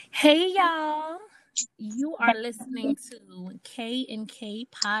Hey y'all, you are listening to K and K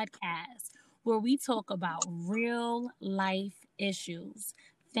podcast, where we talk about real life issues,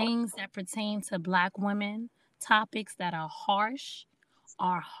 things that pertain to Black women, topics that are harsh,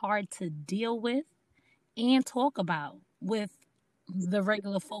 are hard to deal with, and talk about with the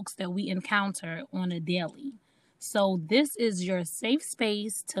regular folks that we encounter on a daily. So this is your safe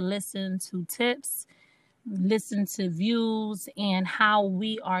space to listen to tips, listen to views, and how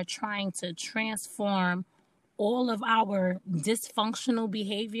we are trying to transform all of our dysfunctional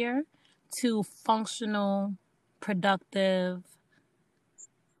behavior to functional, productive,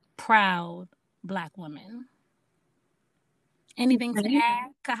 proud Black women. Anything to add,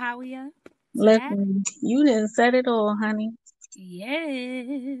 Kahawia? Listen, you didn't set it all, honey.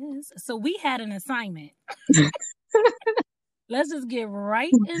 Yes. So we had an assignment. Let's just get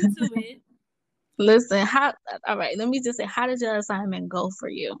right into it. Listen, all right, let me just say, how did your assignment go for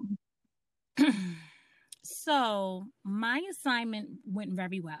you? So my assignment went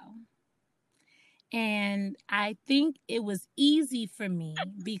very well. And I think it was easy for me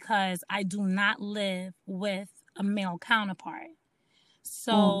because I do not live with a male counterpart.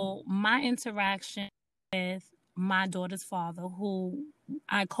 So my interaction with my daughter's father, who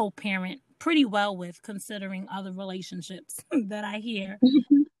I co-parent pretty well with, considering other relationships that I hear,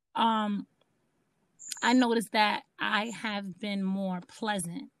 I noticed that I have been more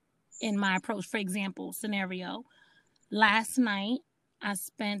pleasant in my approach. For example, scenario, last night I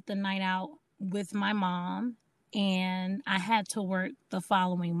spent the night out with my mom and I had to work the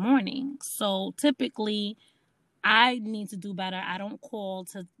following morning. So typically I need to do better. I don't call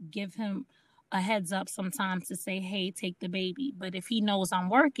to give him a heads up sometimes to say, hey, take the baby. But if he knows I'm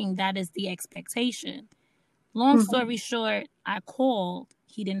working, that is the expectation. Long story short, I called.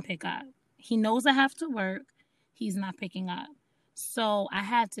 He didn't pick up. He knows I have to work. He's not picking up. So I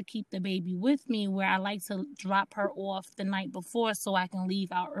had to keep the baby with me, where I like to drop her off the night before so I can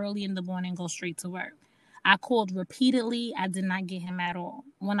leave out early in the morning and go straight to work. I called repeatedly. I did not get him at all.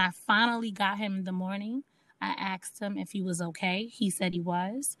 When I finally got him in the morning, I asked him if he was okay. He said he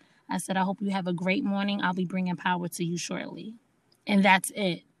was. I said, I hope you have a great morning. I'll be bringing power to you shortly. And that's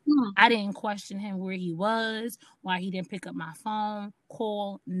it. I didn't question him where he was, why he didn't pick up my phone,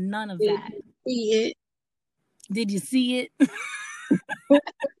 call, none of that. See it? Did you see it?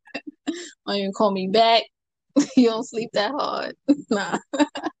 Or you call me back? You don't sleep that hard. Nah.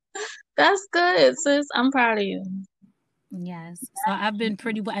 That's good, sis. I'm proud of you. Yes. So I've been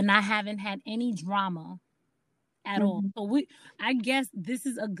pretty well, and I haven't had any drama at all. So I guess this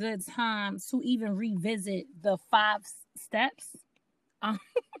is a good time to even revisit the 5 steps.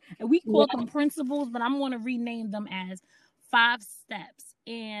 And we call them principles, but I'm going to rename them as 5 steps.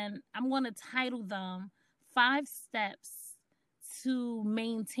 And I'm going to title them 5 steps to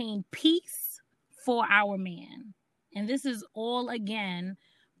maintain peace for our man. And this is all, again,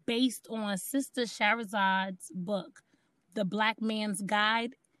 based on Sister Shahrazad's book, The Black Man's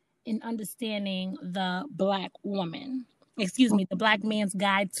Guide in Understanding the Black Woman. The Black Man's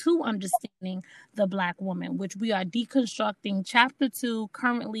Guide to Understanding the Black Woman, which we are deconstructing chapter 2,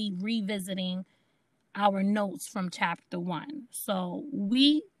 currently revisiting our notes from chapter 1. So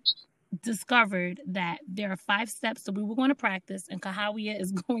we discovered that there are 5 steps that we were going to practice, and Kahawia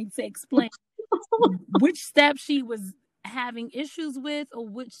is going to explain which step she was having issues with or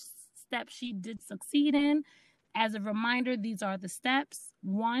which step she did succeed in. As a reminder, these are the steps.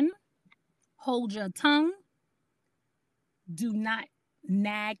 1, hold your tongue. Do not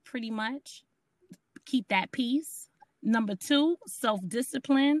nag pretty much. Keep that peace. Number 2,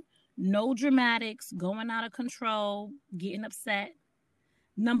 self-discipline. No dramatics, going out of control, getting upset.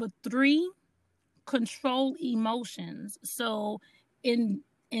 Number 3, control emotions. So in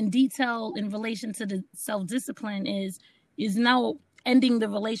detail in relation to the self-discipline is no ending the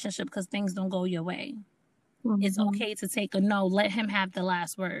relationship because things don't go your way. It's okay to take a no. Let him have the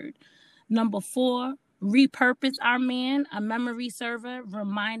last word. Number 4, repurpose our man, a memory server,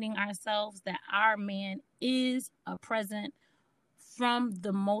 reminding ourselves that our man is a present from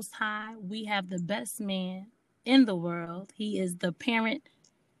the Most High. We have the best man in the world. He is the parent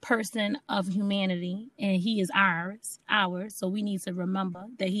person of humanity, and he is ours. So we need to remember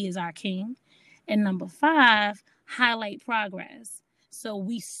that he is our king. And number 5, highlight progress. So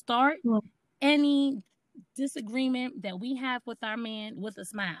we start any disagreement that we have with our man with a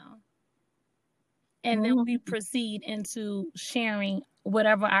smile. And then we proceed into sharing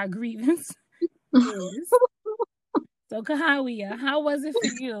whatever our grievance is. So Kahawia, how was it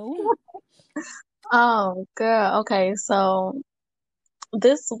for you? Oh, girl. Okay, so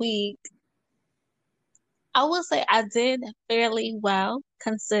this week, I would say I did fairly well.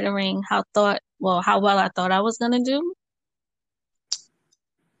 considering how well I thought I was gonna do.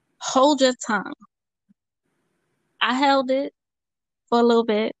 Hold your tongue. I held it for a little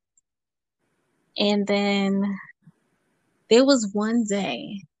bit, and then there was one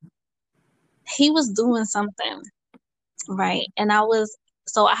day he was doing something, right? And I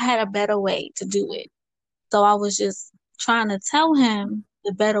had a better way to do it. So I was just trying to tell him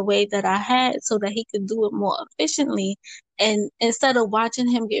the better way that I had so that he could do it more efficiently. And instead of watching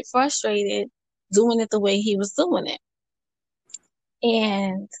him get frustrated doing it the way he was doing it.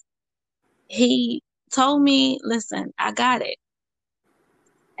 And he told me, listen, I got it.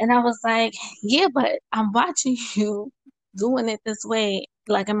 And I was like, yeah, but I'm watching you doing it this way.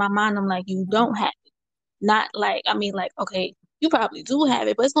 Like in my mind, I'm like, you don't have it. Not like, I mean, like, okay, you probably do have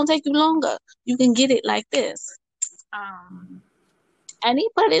it, but it's going to take you longer. You can get it like this. And he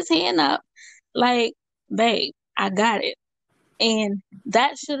put his hand up like, babe, I got it. And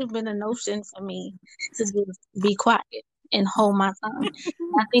that should have been a notion for me to just be quiet and hold my tongue.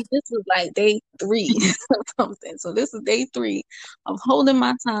 I think this was like day 3 or something. So this is day 3 of holding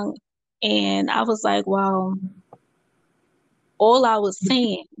my tongue. And I was like, well, all I was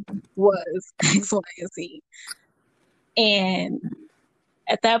saying was X, Y, and Z. And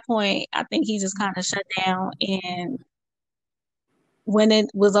at that point, I think he just kind of shut down. And when it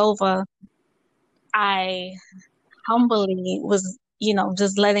was over, I humbly was,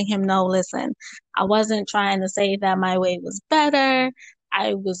 just letting him know, listen, I wasn't trying to say that my way was better.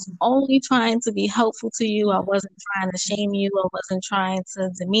 I was only trying to be helpful to you. I wasn't trying to shame you. I wasn't trying to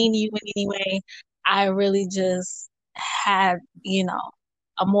demean you in any way. I really just had,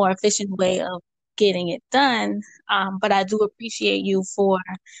 a more efficient way of getting it done. But I do appreciate you for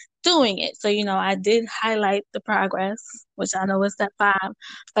doing it. So, I did highlight the progress, which I know is step 5,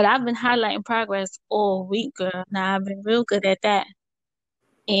 but I've been highlighting progress all week, girl. Now I've been real good at that.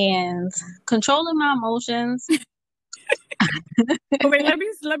 And controlling my emotions. Wait, let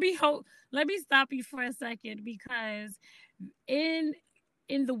me stop you for a second, because in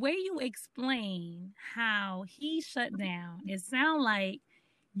the way you explain how he shut down, it sounds like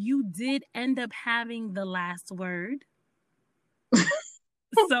you did end up having the last word.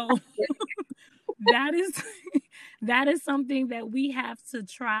 So that is something that we have to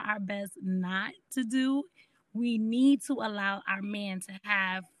try our best not to do. We need to allow our man for him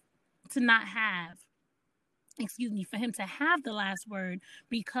to have the last word,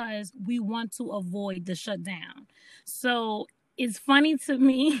 because we want to avoid the shutdown. So it's funny to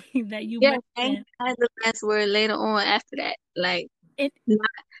me that you mentioned I had the last word later on after that. Like, it.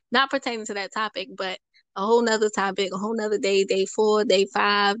 Not pertaining to that topic, but a whole nother topic, a whole nother day, day 4, day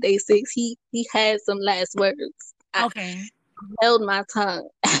 5, day 6. He had some last words. Okay. I held my tongue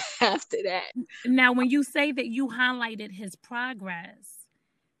after that. Now, when you say that you highlighted his progress,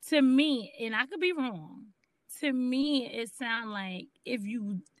 to me, and I could be wrong, to me it sounds like if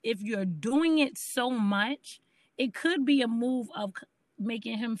you're doing it so much, it could be a move of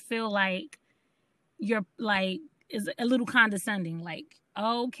making him feel like you're like is a little condescending, like,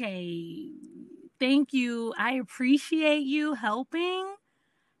 okay, thank you, I appreciate you helping,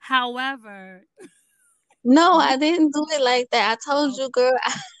 however. No, I didn't do it like that. I told you, girl,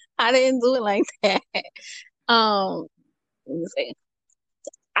 I didn't do it like that. Let me see.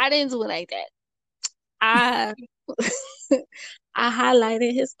 I didn't do it like that. I I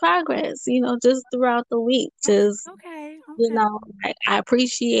highlighted his progress, just throughout the week. Just, Okay. like, I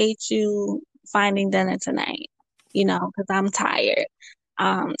appreciate you finding dinner tonight, because I'm tired.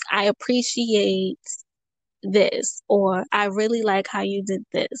 I appreciate this, or I really like how you did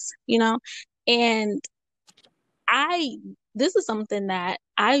this, and this is something that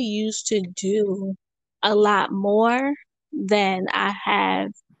I used to do a lot more than I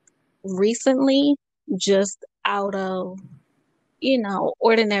have recently, just out of,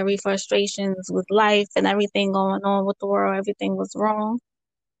 ordinary frustrations with life and everything going on with the world. Everything was wrong.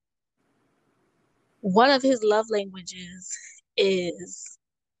 One of his love languages is,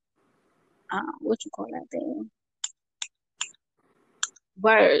 what you call that thing?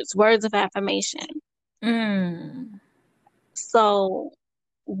 Words of affirmation. So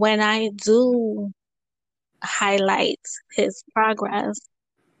when I do highlight his progress,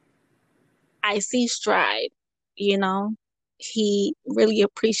 I see stride, he really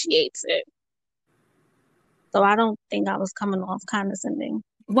appreciates it. So I don't think I was coming off condescending.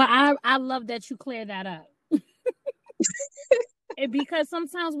 Well, I love that you clear that up. Because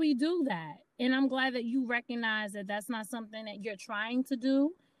sometimes we do that. And I'm glad that you recognize that that's not something that you're trying to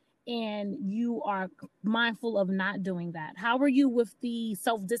do, and you are mindful of not doing that. How are you with the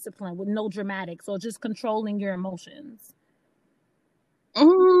self-discipline, with no dramatics or just controlling your emotions?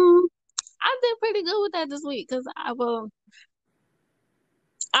 Mm, I did pretty good with that this week because I would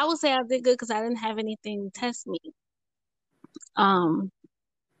say I did good because I didn't have anything test me. Um,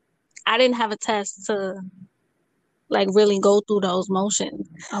 I didn't have a test to like really go through those motions.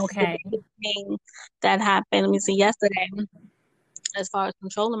 The Okay. biggest thing that happened, let me see, yesterday, as far as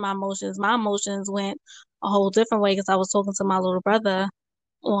controlling my emotions went a whole different way because I was talking to my little brother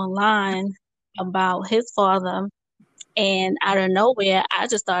online about his father, and out of nowhere, I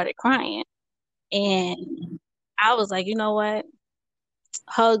just started crying. And I was like, you know what?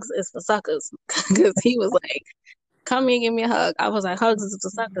 Hugs is for suckers. Because he was like, come here, give me a hug. I was like, hugs is for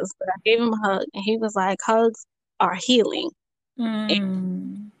suckers. But I gave him a hug, and he was like, hugs are healing. And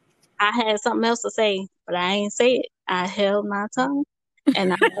Mm. I had something else to say, but I ain't say it. I held my tongue,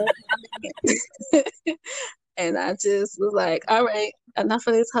 and I held my hand. And I just was like, all right, enough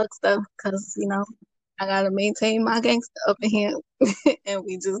of this hug stuff, because, I got to maintain my gangster up in here. And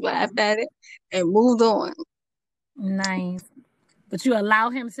we just laughed at it and moved on. Nice. But you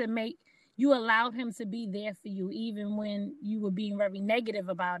allowed him to be there for you even when you were being very negative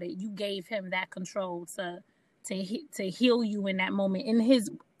about it. You gave him that control to heal you in that moment in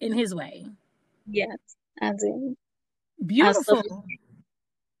his way. Yes, I did. I still, Beautiful.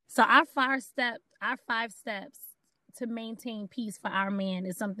 So our 5 steps to maintain peace for our man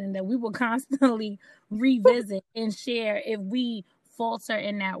is something that we will constantly revisit and share if we falter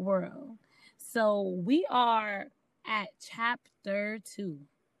in that world. So we are at chapter 2.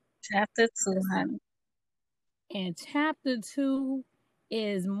 chapter 2, honey. And chapter 2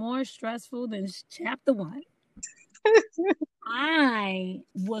 is more stressful than chapter 1. I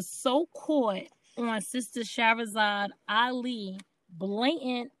was so caught on Sister Shahrazad Ali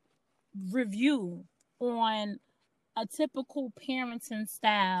blatant review on a typical parenting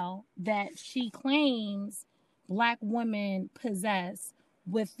style that she claims Black women possess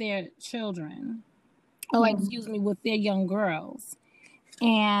with their children. Oh, excuse me, with their young girls.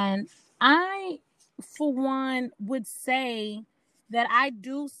 And I, for one, would say that I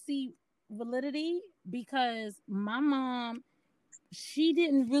do see validity because my mom, she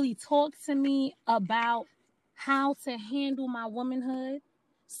didn't really talk to me about how to handle my womanhood.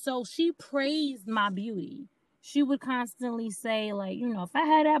 So she praised my beauty. She would constantly say, like, if I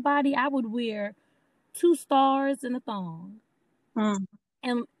had that body, I would wear 2 stars and a thong. Mm.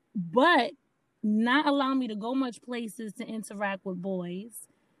 But not allow me to go much places to interact with boys,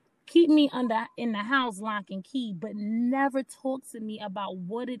 keep me in the house lock and key, but never talk to me about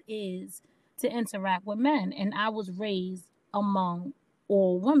what it is to interact with men. And I was raised among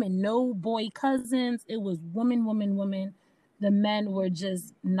all women, no boy cousins. It was women, women, women. The men were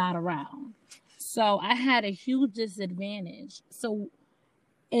just not around. So I had a huge disadvantage. So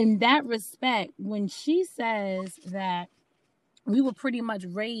in that respect, when she says that we were pretty much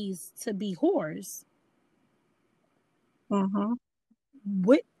raised to be whores, Mm-hmm.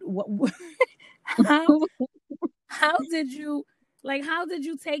 what how how did you how did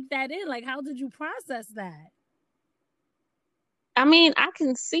you take that in? Like, how did you process that? I mean, I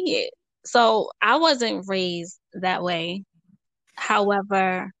can see it. So I wasn't raised that way.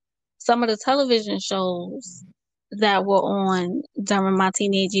 However, some of the television shows that were on during my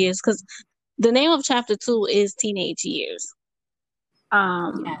teenage years, because the name of chapter 2 is teenage years.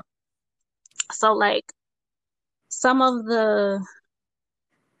 Yeah. So like some of the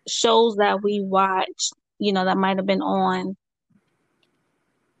shows that we watched, that might have been on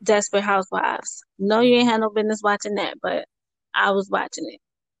Desperate Housewives. No, you ain't had no business watching that, but I was watching it.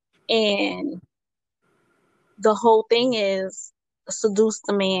 And the whole thing is seduce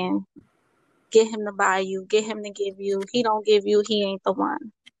the man, get him to buy you, get him to give you. He don't give you, he ain't the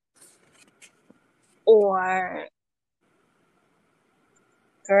one. Or,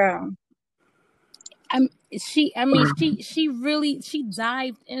 girl, She dived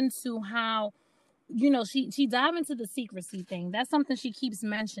into how she dived into the secrecy thing. That's something she keeps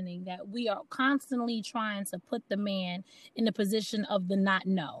mentioning, that we are constantly trying to put the man in the position of the not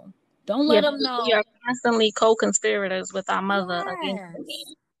know. Don't yeah, let him we are know. constantly co-conspirators with our mother against the Yes.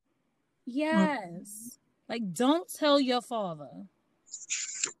 man. Yes. Like, don't tell your father.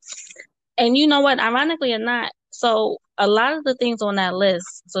 And you know what? Ironically or not, so a lot of the things on that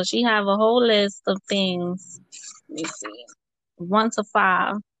list, so she have a whole list of things. Let me see, 1 to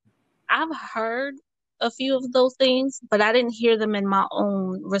 5. I've heard a few of those things, but I didn't hear them in my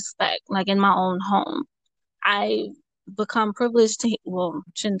own respect, like in my own home. I've become privileged to, well,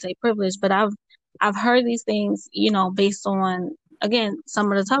 shouldn't say privileged, but I've heard these things, based on, again,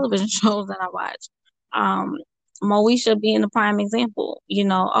 some of the television shows that I watch. Um, Moesha being a prime example,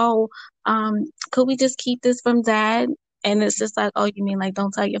 could we just keep this from dad? And it's just like, oh, you mean like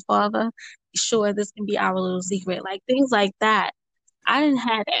don't tell your father? Sure, this can be our little secret. Like things like that. I didn't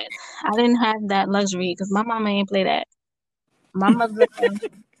have that. I didn't have that luxury because my mama ain't play that. My mother,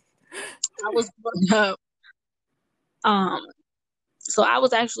 I was brought up, um, so I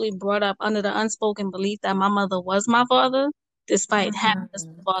was actually brought up under the unspoken belief that my mother was my father, despite having this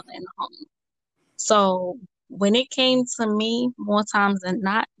Mm. father in the home. So when it came to me, more times than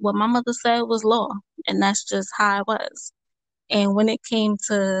not, what my mother said was law, and that's just how it was. And when it came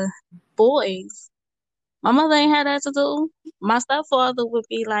to boys, my mother ain't had that to do. My stepfather would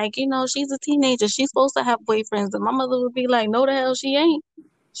be like, she's a teenager. She's supposed to have boyfriends. And my mother would be like, no, the hell she ain't.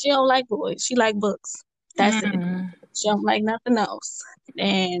 She don't like boys. She like books. That's it. Mm. She don't like nothing else.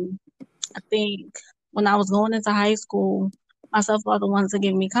 And I think when I was going into high school, my stepfather wanted to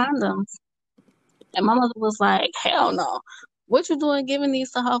give me condoms. And my mother was like, hell no. What you doing giving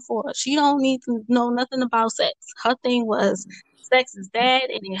these to her for? She don't need to know nothing about sex. Her thing was sex is bad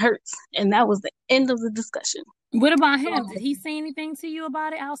and it hurts. And that was the end of the discussion. What about him? So, Did he say anything to you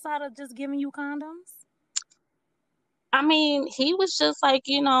about it outside of just giving you condoms? I mean, he was just like,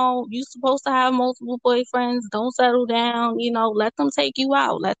 you supposed to have multiple boyfriends. Don't settle down. Let them take you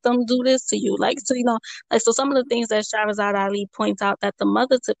out. Let them do this to you. Like, so, so some of the things that Shahrazad Ali points out that the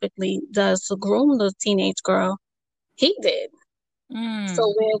mother typically does to groom the teenage girl, he did. So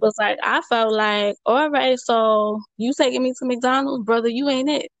Mm. where it was like, I felt like, all right, so you taking me to McDonald's, brother, you ain't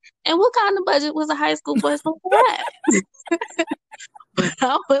it. And what kind of budget was a high school boy supposed to have? But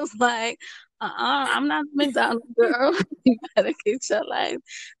I was like, I'm not a McDonald's girl. You better get your life.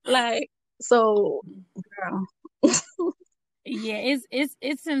 Like, so, girl. Yeah,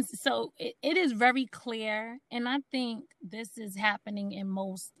 so it is very clear, and I think this is happening in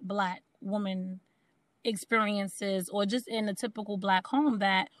most Black women experiences or just in a typical Black home,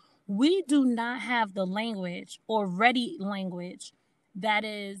 that we do not have the language or ready language that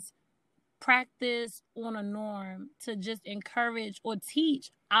is practiced on a norm to just encourage or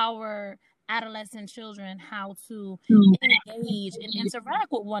teach our adolescent children how to engage and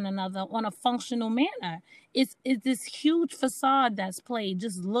interact with one another on a functional manner. It's this huge facade that's played.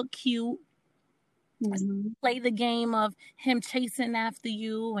 Just look cute, Mm-hmm. play the game of him chasing after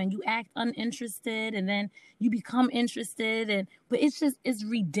you, and you act uninterested, and then you become interested, but it's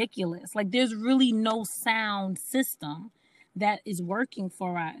ridiculous. Like, there's really no sound system that is working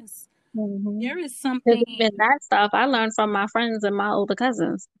for us. Mm-hmm. There is Because something. even that stuff I learned from my friends and my older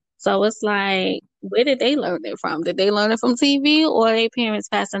cousins. So it's like, where did they learn it from? Did they learn it from TV or their parents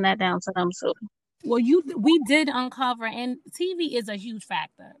passing that down to them too? Well, we did uncover, and TV is a huge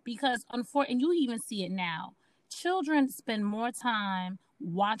factor because and you even see it now. Children spend more time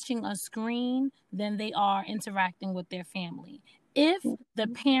watching a screen than they are interacting with their family. If the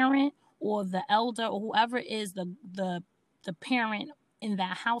parent or the elder or whoever is the parent in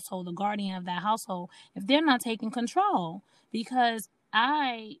that household, the guardian of that household, if they're not taking control, because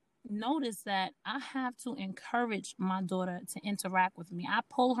I notice that I have to encourage my daughter to interact with me. I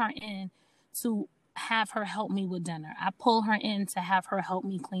pull her in to have her help me with dinner. I pull her in to have her help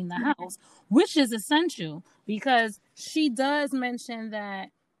me clean the house, which is essential because she does mention that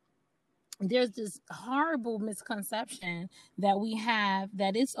there's this horrible misconception that we have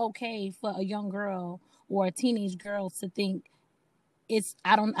that it's okay for a young girl or a teenage girl to think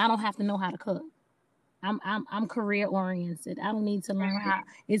I don't have to know how to cook. I'm career oriented. I don't need to learn how.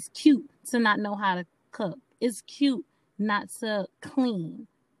 It's cute to not know how to cook. It's cute not to clean.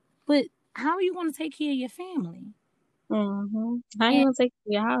 But how are you going to take care of your family? Mm-hmm. How you And gonna take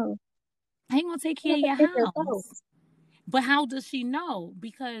your house? how you going to take You care of have to your take yourself. house? But how does she know?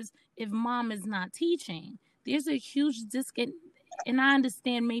 Because if mom is not teaching, there's a huge disconnect. And I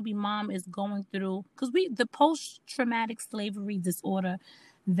understand maybe mom is going through, because the post traumatic slavery disorder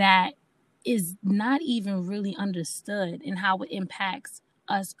that is not even really understood and how it impacts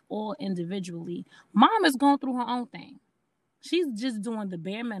us all individually. Mom is going through her own thing. She's just doing the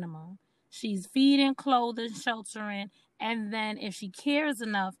bare minimum. She's feeding, clothing, sheltering, and then if she cares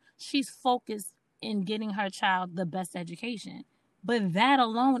enough, she's focused in getting her child the best education. But that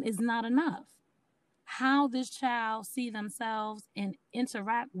alone is not enough. How this child see themselves and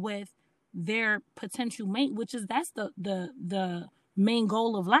interact with their potential mate, which is that's the main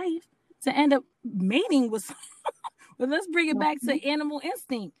goal of life, to end up mating with. But let's bring it back Mm-hmm. to animal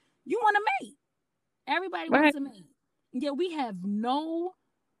instinct. You want to mate. Everybody Right. wants to mate. Yeah, we have no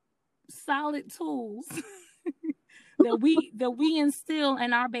solid tools that we instill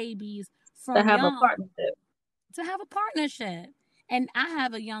in our babies To from have a young partnership. to have a partnership. And I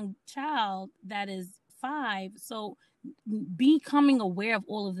have a young child that is 5, so becoming aware of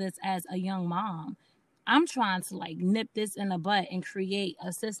all of this as a young mom, I'm trying to like nip this in the butt and create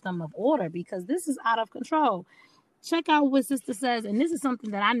a system of order because this is out of control. Check out what sister says, and this is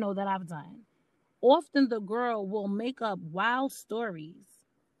something that I know that I've done. Often the girl will make up wild stories,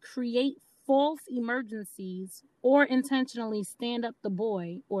 create false emergencies, or intentionally stand up the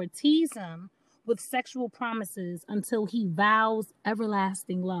boy or tease him with sexual promises until he vows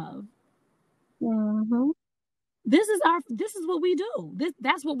everlasting love. Mm-hmm. This is what we do.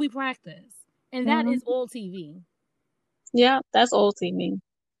 That's what we practice. And that is all TV. Yeah, that's old TV.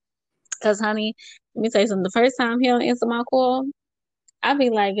 Because, honey, let me tell you something. The first time he don't answer my call, I be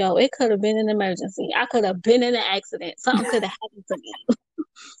like, yo, it could have been an emergency. I could have been in an accident. Something could have happened to me.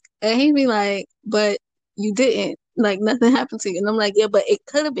 And he be like, but you didn't. Like, nothing happened to you. And I'm like, yeah, but it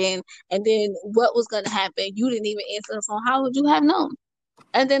could have been. And then what was going to happen? You didn't even answer the phone. How would you have known?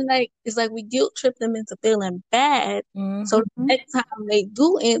 And then, like, it's like we guilt trip them into feeling bad. Mm-hmm. So the next time they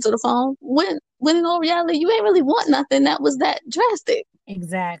do answer the phone, when in all reality, you ain't really want nothing that was that drastic.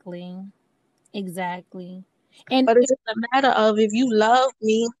 Exactly. But it's just a matter of, if you love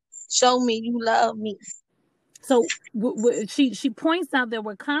me, show me you love me. So she points out that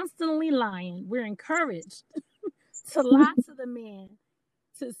we're constantly lying. We're encouraged to lie to the man,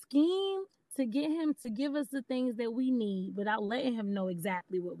 to scheme to get him to give us the things that we need without letting him know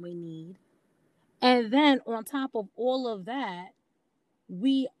exactly what we need. And then on top of all of that,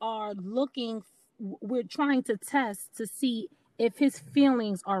 we're trying to test to see if his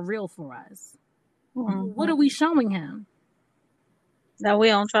feelings are real for us. Mm-hmm. What are we showing him? That we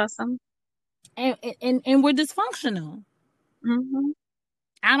don't trust him. And we're dysfunctional. Mm-hmm.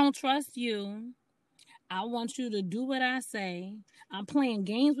 I don't trust you. I want you to do what I say. I'm playing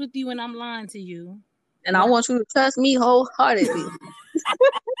games with you and I'm lying to you. And I want you to trust me wholeheartedly.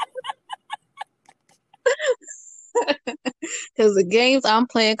 Because the games I'm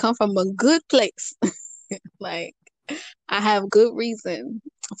playing come from a good place. Like, I have good reason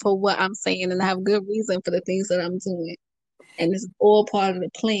for what I'm saying, and I have good reason for the things that I'm doing. And it's all part of the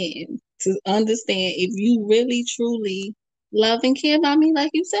plan to understand if you really, truly love and care about me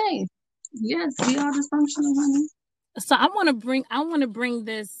like you say. Yes, we are dysfunctional, honey. So I want to bring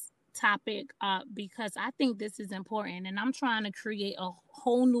this topic up because I think this is important, and I'm trying to create a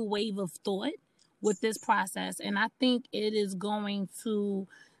whole new wave of thought with this process, and I think it is going to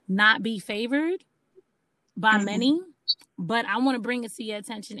not be favored by many, but I want to bring it to your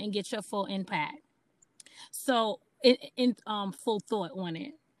attention and get your full impact. So in full thought on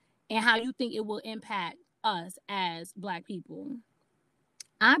it and how you think it will impact us as Black people.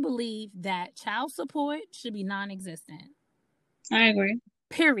 I believe that child support should be non-existent. I agree.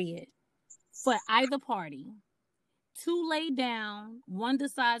 Period. For either party. Two lay down, one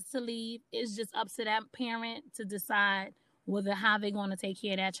decides to leave, it's just up to that parent to decide how they're going to take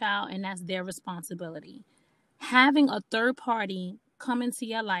care of that child, and that's their responsibility. Having a third party come into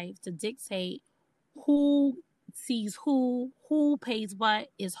your life to dictate who sees who pays what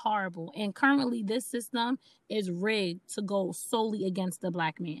is horrible. And currently this system is rigged to go solely against the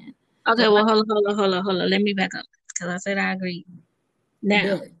Black man. Okay, well, hold on. Let me back up because I said I agree.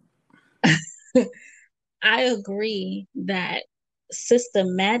 Now, I agree that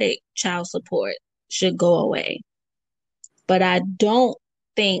systematic child support should go away. But I don't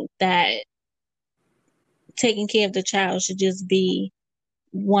think that taking care of the child should just be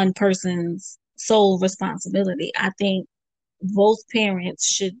one person's sole responsibility. I think both parents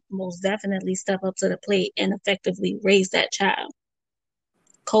should most definitely step up to the plate and effectively raise that child,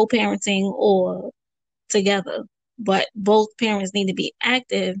 co-parenting or together. But both parents need to be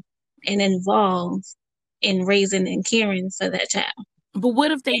active and involved in raising and caring for that child. But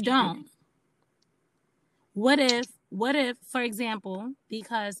what if they don't? What if, for example,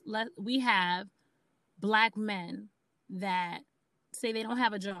 because we have Black men that say they don't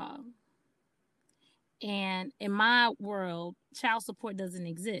have a job, and in my world, child support doesn't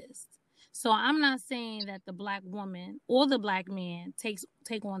exist. So I'm not saying that the Black woman or the Black man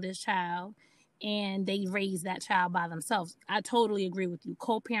take on this child and they raise that child by themselves. I totally agree with you.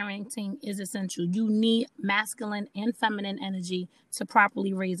 Co-parenting is essential. You need masculine and feminine energy to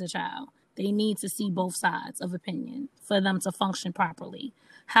properly raise a child. They need to see both sides of opinion for them to function properly.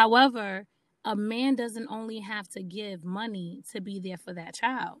 However, a man doesn't only have to give money to be there for that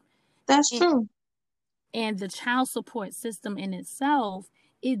child. That's true. And the child support system in itself,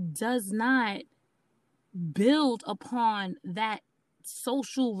 it does not build upon that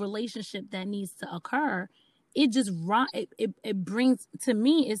social relationship that needs to occur. It just it brings, to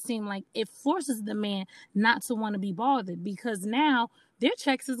me, it seemed like it forces the man not to want to be bothered because now their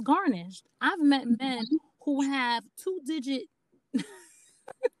checks is garnished. I've met men who have 2-digit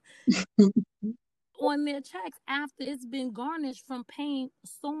on their checks after it's been garnished from paying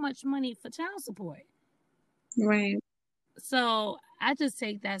so much money for child support. Right. So I just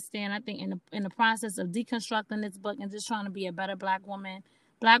take that stand. I think in the process of deconstructing this book and just trying to be a better black woman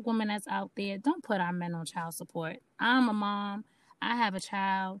that's out there, don't put our men on child support. I'm a mom. I have a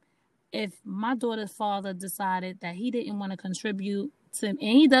child. If my daughter's father decided that he didn't want to contribute to, and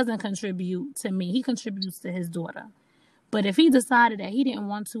he doesn't contribute to me, he contributes to his daughter. But if he decided that he didn't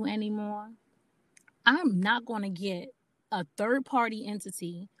want to anymore, I'm not going to get a third party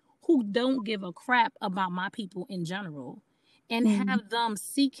entity who don't give a crap about my people in general and have them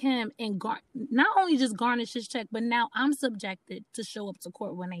seek him and not only just garnish his check, but now I'm subjected to show up to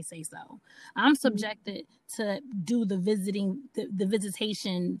court when they say so. I'm subjected to do the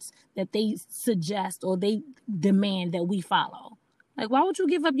visitations that they suggest or they demand that we follow. Like, why would you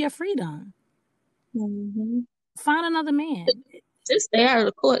give up your freedom? Find another man. Just stay out of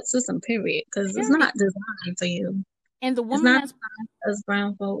the court system, period, because it's not designed for you. And the woman that's as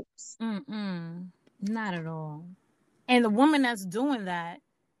brown folks. Not at all. And the woman that's doing that,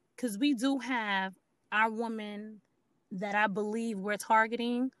 because we do have our women that I believe we're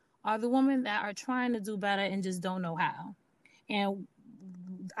targeting, are the women that are trying to do better and just don't know how. And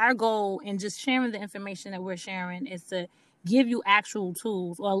our goal in just sharing the information that we're sharing is to give you actual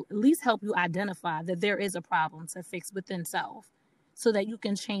tools, or at least help you identify that there is a problem to fix within self so that you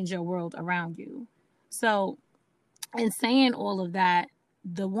can change your world around you. So in saying all of that,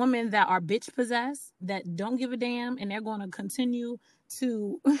 the women that are bitch possessed, that don't give a damn, and they're going to continue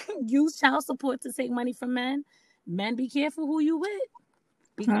to use child support to take money from men, be careful who you with.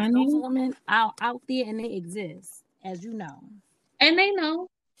 Because those women are out there and they exist, as you know. And they know.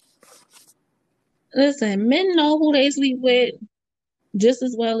 Listen, men know who they sleep with just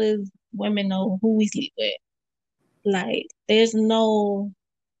as well as women know who we sleep with. Like, there's no...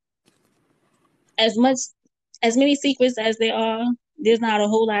 As many secrets as there are, there's not a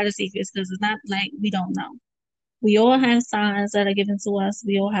whole lot of secrets, because it's not like we don't know. We all have signs that are given to us.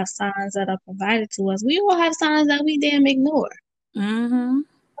 We all have signs that are provided to us. We all have signs that we damn ignore.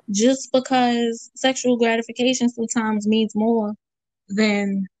 Just because sexual gratification sometimes means more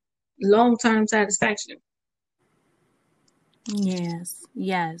than long-term satisfaction.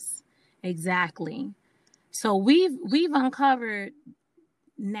 Yes, exactly. So we've uncovered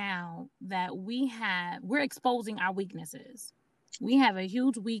now that we're exposing our weaknesses. We have a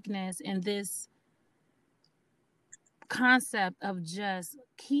huge weakness in this concept of just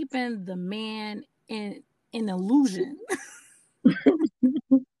keeping the man in illusion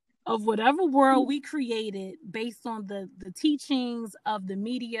of whatever world we created based on the teachings of the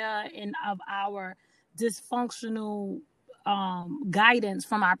media and of our dysfunctional guidance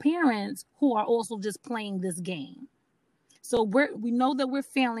from our parents, who are also just playing this game. So we know that we're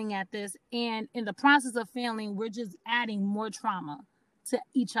failing at this, and in the process of failing, we're just adding more trauma to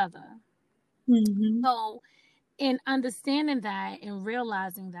each other. So in understanding that and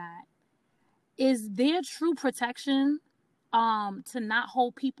realizing that, is there true protection to not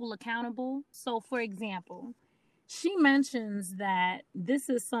hold people accountable? So, for example, she mentions that this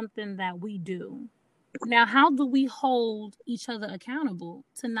is something that we do. Now, how do we hold each other accountable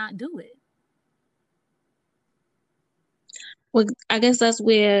to not do it? Well, I guess that's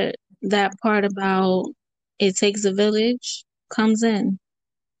where that part about it takes a village comes in.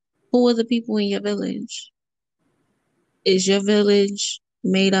 Who are the people in your village? Is your village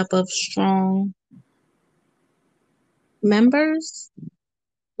made up of strong members?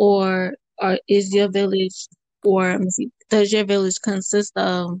 Or is your village, does your village consist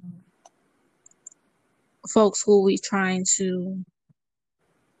of folks who we trying to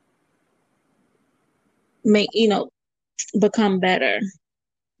make, become better?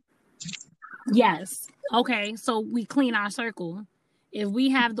 Yes. Okay, so we clean our circle. If we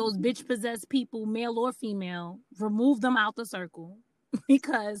have those bitch possessed people, male or female, remove them out the circle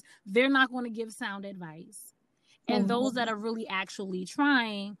because they're not going to give sound advice. And those that are really actually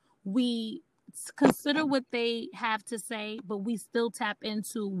trying, we consider what they have to say, but we still tap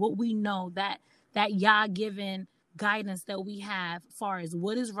into what we know, that Yah given guidance that we have as far as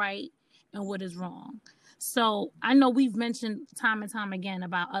what is right and what is wrong. So I know we've mentioned time and time again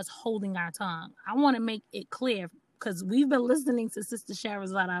about us holding our tongue. I want to make it clear, because we've been listening to Sister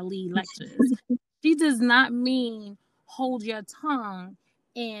Shahrazad Ali lectures. She does not mean hold your tongue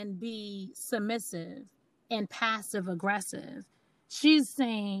and be submissive and passive aggressive. She's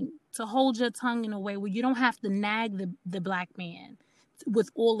saying to hold your tongue in a way where you don't have to nag the black man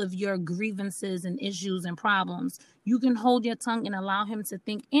with all of your grievances and issues and problems. You can hold your tongue and allow him to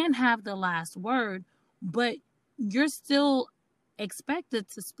think and have the last word, but you're still expected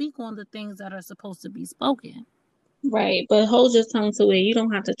to speak on the things that are supposed to be spoken. Right, but hold your tongue to where you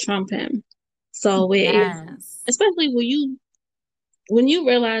don't have to trump him. So Yes. especially when you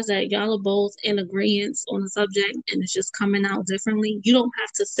realize that y'all are both in agreement on the subject and it's just coming out differently, you don't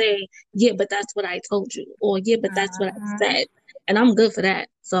have to say, yeah, but that's what I told you, or yeah, but that's what I said. And I'm good for that.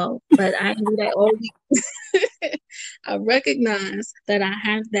 So, but I do that all week. I recognize that I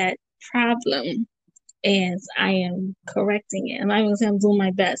have that problem and I am correcting it. I'm not even saying I'm doing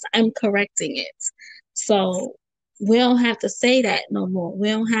my best. I'm correcting it. So we don't have to say that no more. We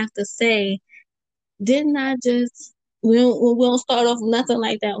don't have to say, didn't I just we don't start off with nothing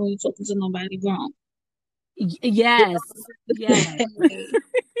like that when you're talking to nobody grown. Yes. Yes.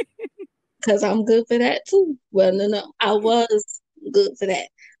 Because I'm good for that too. Well, no. I was good for that.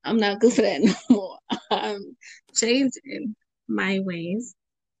 I'm not good for that no more. I'm changing my ways.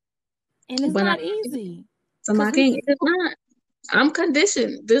 And it's But not easy. So my king, it's not. I'm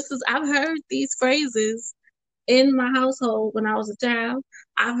conditioned. I've heard these phrases in my household when I was a child.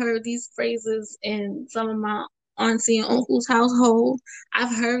 I've heard these phrases in some of my auntie and uncle's household.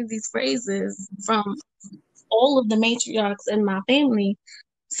 I've heard these phrases from all of the matriarchs in my family.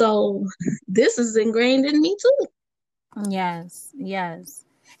 So this is ingrained in me too. Yes, yes.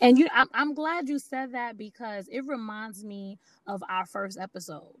 And I'm glad you said that because it reminds me of our first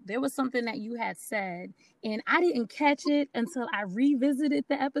episode. There was something that you had said, and I didn't catch it until I revisited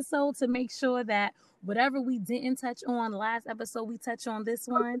the episode to make sure that whatever we didn't touch on last episode, we touch on this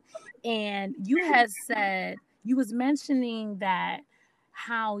one. And you had said, you was mentioning that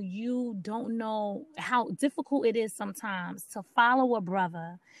how you don't know how difficult it is sometimes to follow a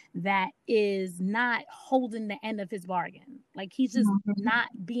brother that is not holding the end of his bargain. Like he's just not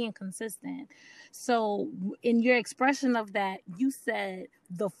being consistent. So in your expression of that, you said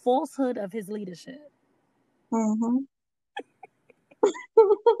the falsehood of his leadership. Mm-hmm.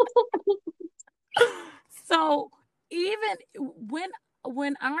 So even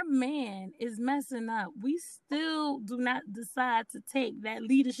when our man is messing up, we still do not decide to take that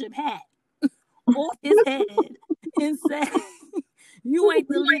leadership hat off his head and say, you ain't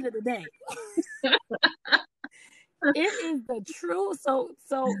the leader today. It is the truth. So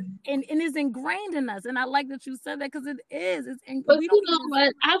and it's ingrained in us. And I like that you said that because it is. But you know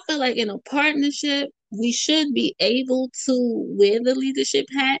what? I feel like in a partnership, we should be able to wear the leadership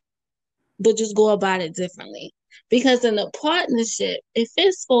hat, but just go about it differently. Because in a partnership, if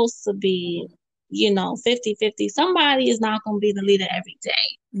it's supposed to be, 50-50, somebody is not going to be the leader every day.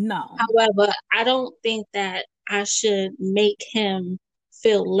 No. However, I don't think that I should make him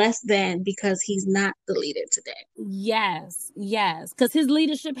feel less than because he's not the leader today. Yes. Because his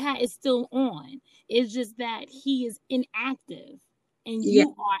leadership hat is still on. It's just that he is inactive and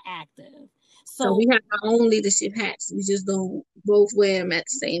you are active. So we have our own leadership hats. We just don't both wear them at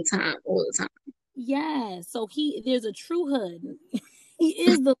the same time all the time. Yeah. So there's a true hood. He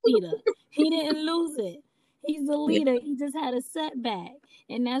is the leader. He didn't lose it. He's the leader. He just had a setback.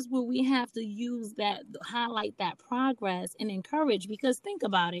 And that's where we have to use that, highlight that progress and encourage. Because think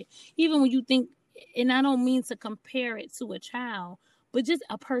about it. Even when you think, and I don't mean to compare it to a child, but just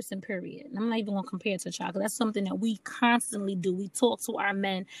a person, period. I'm not even going to compare it to a child because that's something that we constantly do. We talk to our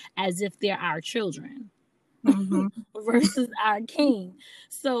men as if they're our children versus our king.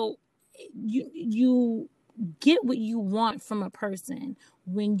 So you get what you want from a person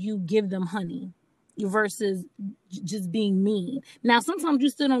when you give them honey versus just being mean. Now sometimes you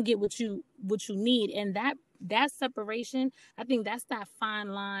still don't get what you need, and that separation, I think that's that fine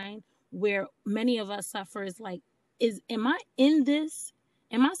line where many of us suffer. Is like, am I in this?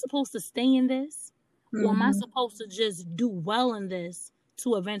 Am I supposed to stay in this? Or am I supposed to just do well in this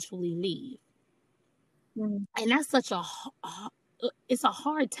to eventually leave? And that's such it's a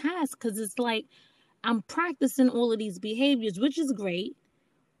hard task because it's like I'm practicing all of these behaviors, which is great,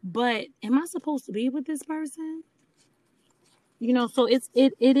 but am I supposed to be with this person? So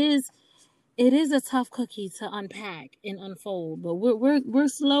it is a tough cookie to unpack and unfold, but we're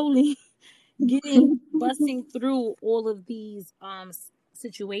slowly busting through all of these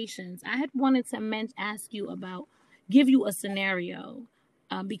situations. I had wanted to ask you about, give you a scenario,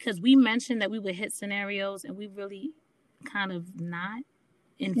 because we mentioned that we would hit scenarios and we really kind of not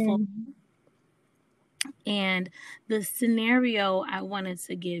in full. And the scenario I wanted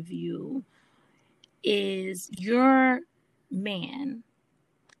to give you is your man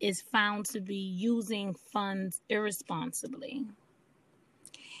is found to be using funds irresponsibly.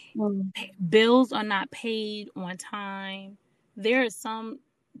 Bills are not paid on time. There is some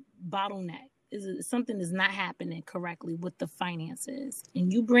bottleneck. Something is not happening correctly with the finances.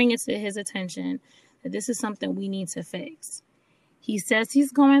 And you bring it to his attention that this is something we need to fix. He says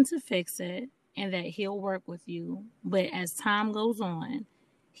he's going to fix it and that he'll work with you, but as time goes on,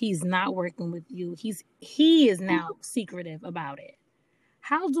 he's not working with you. He is now secretive about it.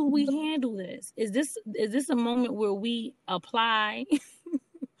 How do we handle this? Is this a moment where we apply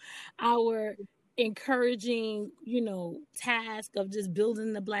our encouraging, task of just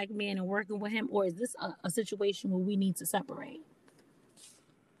building the black man and working with him, or is this a situation where we need to separate?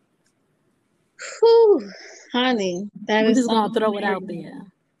 Whew, honey, that We're is just gonna some throw it out scenario.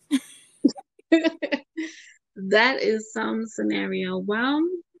 there. That is some scenario. Well,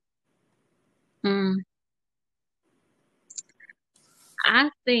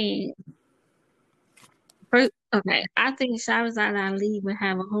 I think okay, I think Shahrazad Ali would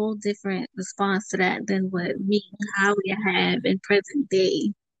have a whole different response to that than what me and Howie have in present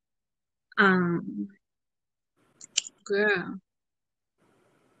day. Girl.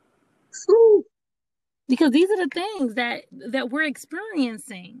 Whew. Because these are the things that we're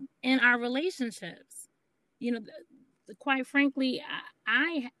experiencing in our relationships. Quite frankly,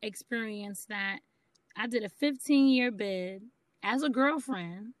 I experienced that. I did a 15-year bid as a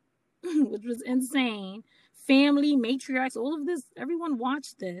girlfriend, which was insane. Family, matriarchs, all of this, everyone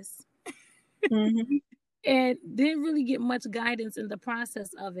watched this. Mm-hmm. And didn't really get much guidance in the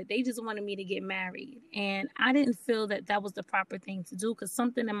process of it. They just wanted me to get married. And I didn't feel that that was the proper thing to do because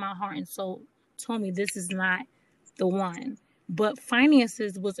something in my heart and soul told me this is not the one. But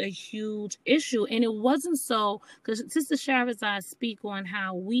finances was a huge issue. And it wasn't so, because Sister Shahrazad speak on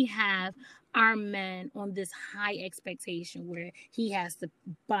how we have our men on this high expectation where he has to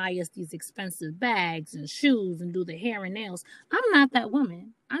buy us these expensive bags and shoes and do the hair and nails. I'm not that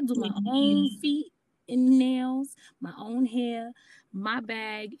woman. I do my own feet and nails, my own hair. My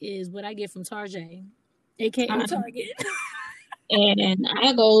bag is what I get from Target, aka Target. And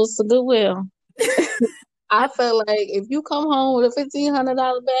I goes to Goodwill. I feel like if you come home with a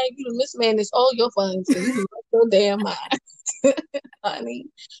 $1,500 bag, you mismanaged all your funds. So you lost your damn mind. Honey,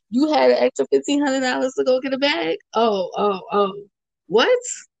 you had an extra $1,500 to go get a bag? Oh. What?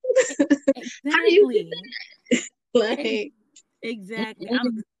 Exactly. How do you get that? Like, exactly.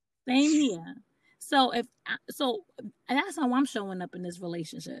 Same here. So that's how I'm showing up in this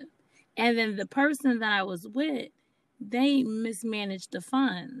relationship. And then the person that I was with, they mismanaged the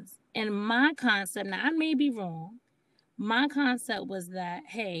funds. And my concept, now I may be wrong, my concept was that,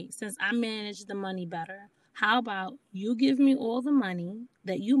 hey, since I manage the money better, how about you give me all the money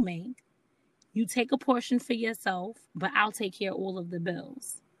that you make, you take a portion for yourself, but I'll take care of all of the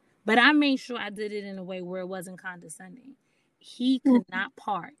bills. But I made sure I did it in a way where it wasn't condescending. He could not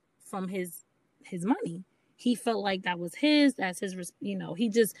part from his money. He felt like that was his, that's his, he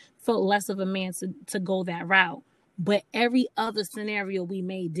just felt less of a man to go that route. But every other scenario we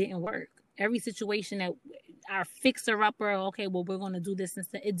made didn't work. Every situation that our fixer-upper, okay, well, we're going to do this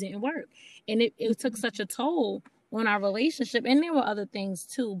instead, it didn't work. And it took such a toll on our relationship. And there were other things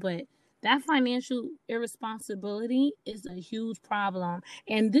too, but that financial irresponsibility is a huge problem.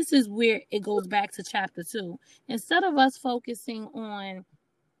 And this is where it goes back to chapter 2. Instead of us focusing on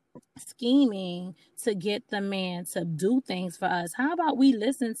scheming to get the man to do things for us, how about we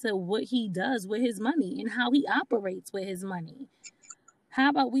listen to what he does with his money and how he operates with his money? How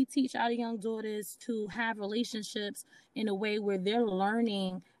about we teach our young daughters to have relationships in a way where they're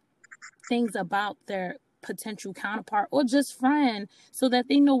learning things about their potential counterpart or just friend, so that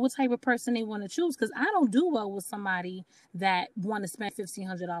they know what type of person they want to choose? Because I don't do well with somebody that want to spend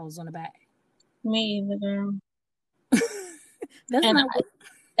 $1,500 on a bag. Me either, girl. That's not.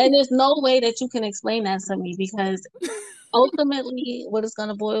 And there's no way that you can explain that to me, because ultimately what it's going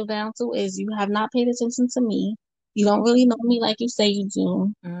to boil down to is you have not paid attention to me. You don't really know me like you say you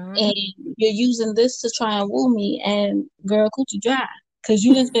do. Mm-hmm. And you're using this to try and woo me, and girl, coochie dry. Because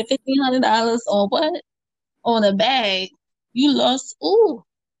you didn't spend $1,500 on what? On a bag. You lost all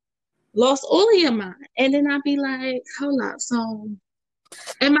of your mind. And then I'd be like, hold up. So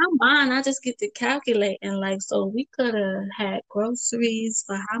in my mind, I just get to calculating, like, so we could have had groceries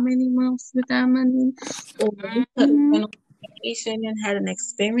for how many months with our money? Or we could have went on vacation and had an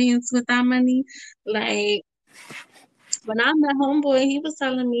experience with our money. Like, when I met homeboy, he was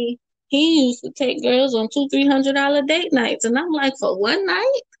telling me he used to take girls on $200-$300 date nights. And I'm like, for one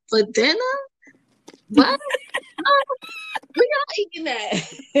night? For dinner? What? Where y'all eating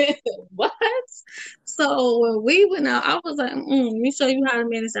at? What? So when we went out, I was like, let me show you how to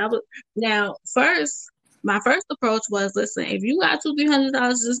manage that. Now, my first approach was, listen, if you got $200-$300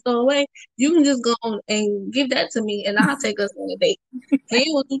 just throw away, you can just go and give that to me and I'll take us on a date. He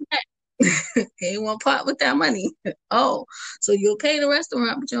ain't want to do that. He ain't want to part with that money. Oh, so you'll pay the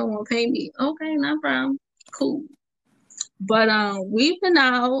restaurant, but you don't want to pay me. Okay, no problem. Cool. But we've been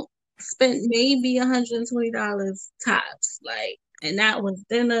out, spent maybe $120 tops, like, and that was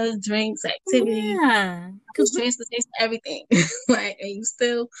dinner, drinks, activities, Yeah, because transportation, everything. Like, and you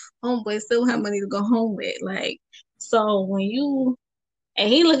still, homeboy still have money to go home with. Like, so when you, and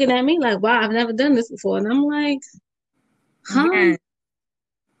he looking at me like, wow, I've never done this before. And I'm like, huh? yeah,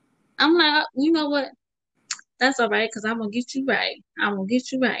 I'm like, you know what? That's all right, because I'm going to get you right. I'm going to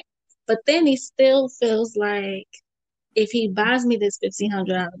get you right. But then he still feels like if he buys me this $1,500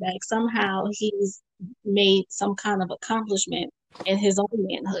 bag, somehow he's made some kind of accomplishment in his own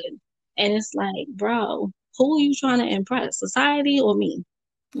manhood. And it's like, bro, who are you trying to impress? Society or me?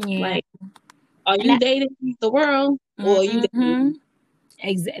 yeah. Like, are And you that, dating the world or are you dating mm-hmm. me?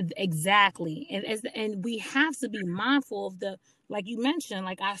 Exactly, and we have to be mindful of the, like you mentioned,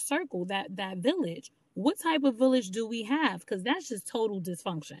 like our circle, that village. What type of village do we have? Because that's just total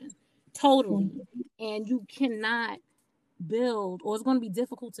dysfunction, totally. And you cannot build, or it's going to be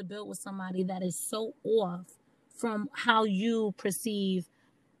difficult to build with somebody that is so off from how you perceive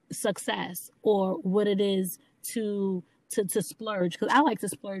success or what it is to splurge. Because I like to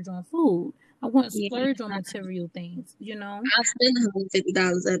splurge on food. I want to Yeah. splurge on material things, you know. I spend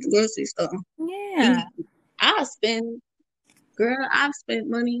 $150 at the grocery store. Yeah. I spend, girl, I've spent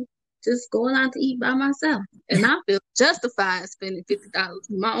money just going out to eat by myself. And I feel justified spending $50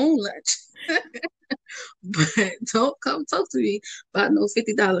 for my own lunch. But don't come talk to me about no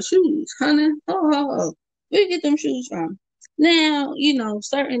 $50 shoes, honey. Oh, where you get them shoes from? Now,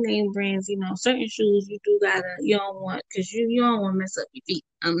 certain name brands, certain shoes you don't want, because you don't want to mess up your feet.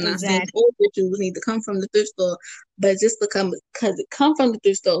 I'm not saying Exactly. all the shoes need to come from the thrift store, but just because it come from the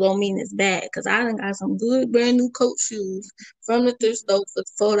thrift store don't mean it's bad. Because I done got some good brand new coat shoes from the thrift store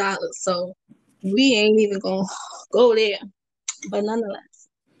for $4. So we ain't even gonna go there. But nonetheless,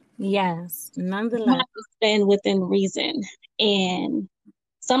 Yes. you Nonetheless. have to spend within reason. And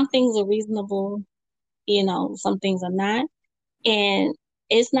some things are reasonable, some things are not. And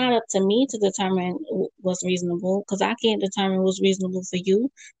it's not up to me to determine what's reasonable, because I can't determine what's reasonable for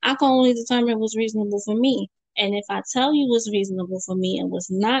you. I can only determine what's reasonable for me. And if I tell you what's reasonable for me and what's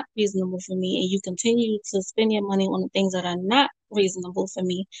not reasonable for me, and you continue to spend your money on the things that are not reasonable for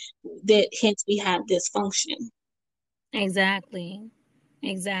me, that hence we have dysfunction. Exactly.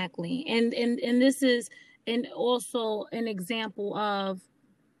 Exactly. And this is, and also an example of,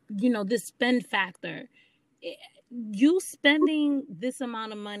 this spend factor. You spending this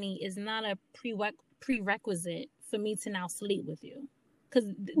amount of money is not a prerequisite for me to now sleep with you, because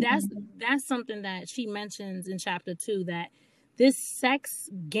that's something that she mentions in chapter 2, that this sex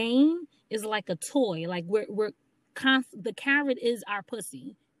game is like a toy. Like the carrot is our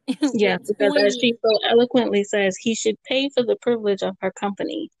pussy. We're Yeah, because as toying. she so eloquently says, he should pay for the privilege of her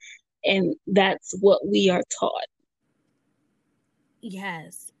company. And that's what we are taught.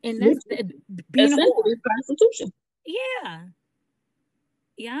 Yes, and Which that's is being a essentially whore. prostitution. Yeah,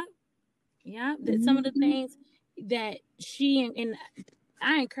 yeah, yeah. That some of the Mhm. things that she and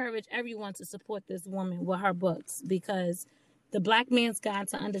I encourage everyone to support this woman with her books, because the Black Man's Guide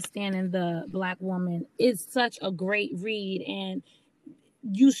to Understanding the Black Woman is such a great read, and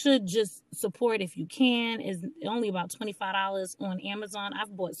you should just support if you can. It's only about $25 on Amazon.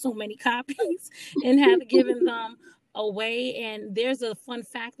 I've bought so many copies and have given them away. And there's a fun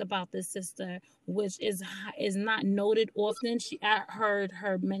fact about this sister, which is not noted often. I heard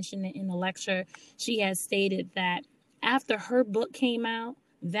her mention it in a lecture. She has stated that after her book came out,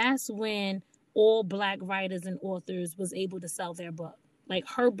 that's when all Black writers and authors was able to sell their book. Like,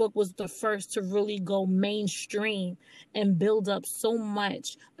 her book was the first to really go mainstream and build up so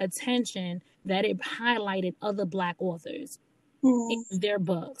much attention that it highlighted other Black authors Mhm. in their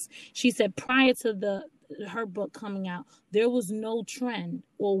books. She said prior to her book coming out, there was no trend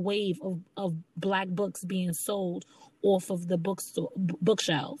or wave of Black books being sold off of the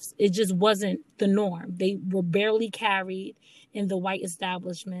bookshelves. It just wasn't the norm. They were barely carried in the white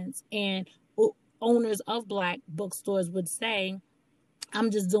establishments, and owners of Black bookstores would say, I'm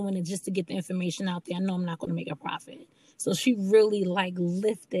just doing it just to get the information out there. I know I'm not going to make a profit. So she really like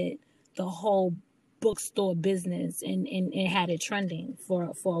lifted the whole bookstore business, and had it trending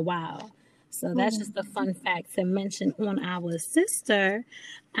for a while. So that's just a fun fact to mention on our sister.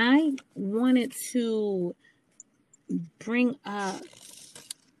 I wanted to bring up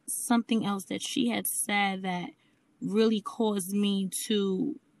something else that she had said that really caused me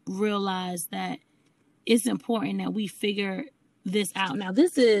to realize that it's important that we figure this out. Now,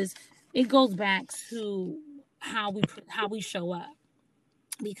 it goes back to how we show up,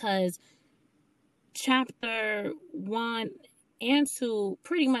 because chapter 1 and 2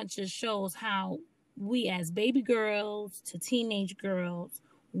 pretty much just shows how we as baby girls to teenage girls,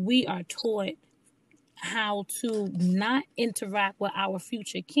 we are taught how to not interact with our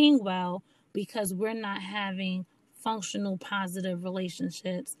future king well because we're not having functional positive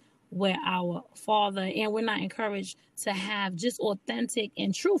relationships with our father, and we're not encouraged to have just authentic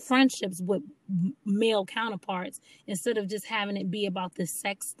and true friendships with male counterparts instead of just having it be about the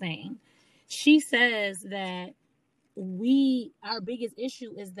sex thing. She says that our biggest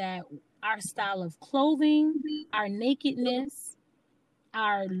issue is that our style of clothing, our nakedness,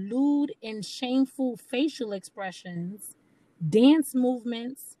 our lewd and shameful facial expressions, dance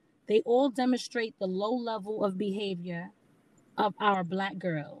movements, they all demonstrate the low level of behavior of our Black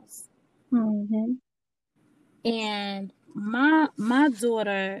girls. Mm-hmm. And my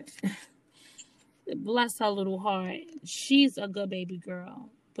daughter, bless her little heart, she's a good baby girl,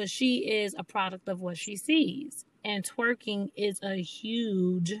 but she is a product of what she sees. And twerking is a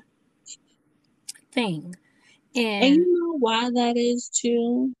huge thing. And you know why that is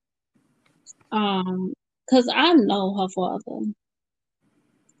too? Because I know her father,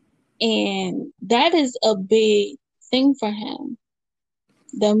 and that is a big thing for him.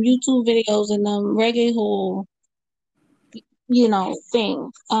 Them YouTube videos and them reggae hole,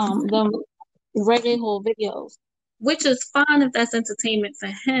 thing. Them reggae hole videos, which is fine if that's entertainment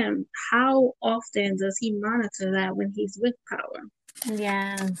for him. How often does he monitor that when he's with power?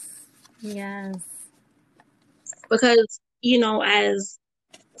 Yes. Because, as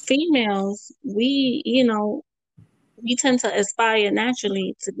females, we tend to aspire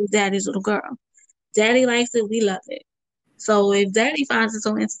naturally to be daddy's little girl. Daddy likes it, we love it. So if daddy finds it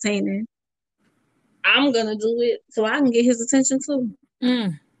so entertaining, I'm gonna do it so I can get his attention too.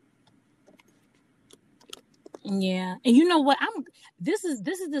 Yeah. And you know what? This is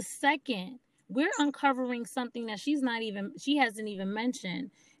the second we're uncovering something that she hasn't even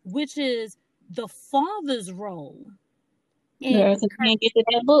mentioned, which is the father's role. Girl, because you can't get to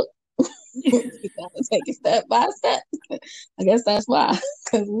that book. You gotta take it step by step. I guess that's why.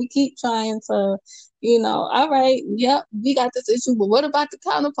 Because we keep trying to, all right, yep, we got this issue, but what about the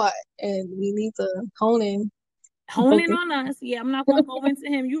counterpart? And we need to hone in on us. Yeah, I'm not gonna go into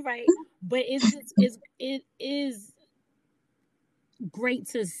him. You're right. But it is great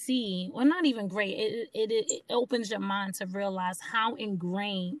to see, or not even great. It opens your mind to realize how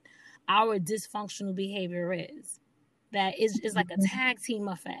ingrained our dysfunctional behavior is. That is like a tag team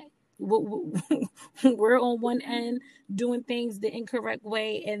effect. We're on one end doing things the incorrect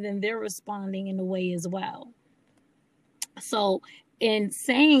way, and then they're responding in a way as well. So in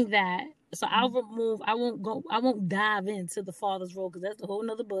saying that, so I won't dive into the father's role because that's a whole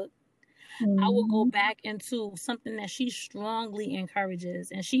nother book. I will go back into something that she strongly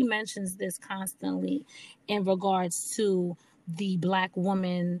encourages, and she mentions this constantly in regards to the Black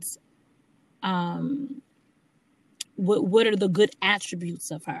woman's what are the good attributes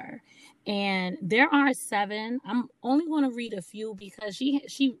of her. And there are 7. I'm only going to read a few because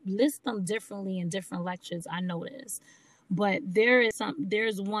she lists them differently in different lectures, I noticed. But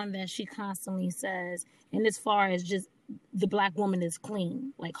there's one that she constantly says, and as far as just the Black woman is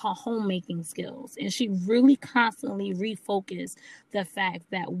clean, like her homemaking skills. And she really constantly refocused the fact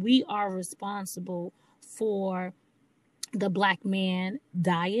that we are responsible for the Black man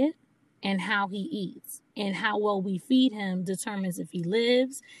diet and how he eats, and how well we feed him determines if he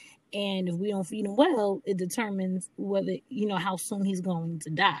lives. And if we don't feed him well, it determines whether, how soon he's going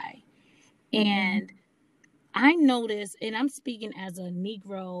to die. And I noticed, and I'm speaking as a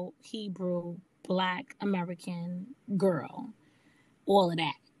Negro, Hebrew, Black American girl, all of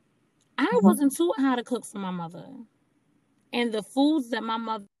that. I wasn't taught how to cook for my mother. And the foods that my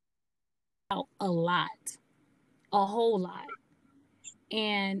mother ate a whole lot.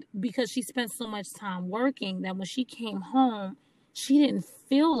 And because she spent so much time working, that when she came home, she didn't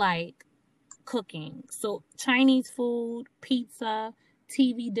feel like cooking. So Chinese food, pizza,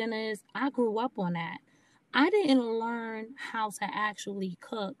 TV dinners, I grew up on that. I didn't learn how to actually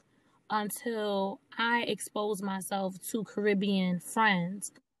cook until I exposed myself to Caribbean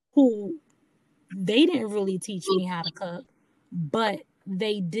friends who they didn't really teach me how to cook, but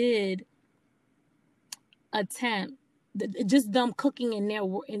they did attempt. Just them cooking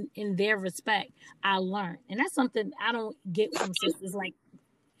in their respect, I learned. And that's something I don't get from sisters. Like,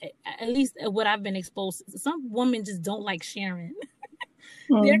 at least what I've been exposed to, some women just don't like sharing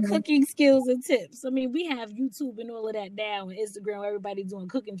their cooking skills and tips. I mean, we have YouTube and all of that now, and Instagram, everybody doing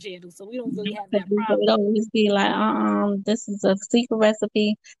cooking channels, so we don't really have that problem. It always be like, this is a secret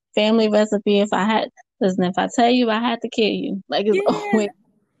recipe, family recipe. If I tell you, I had to kill you. Like, it's always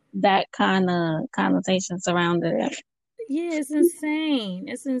that kind of connotation surrounded it. Yeah, it's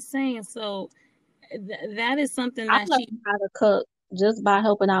insane. So that is something I that learned she. how to cook just by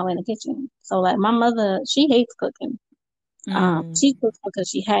helping out in the kitchen. So like my mother, she hates cooking. She Mm. cooks because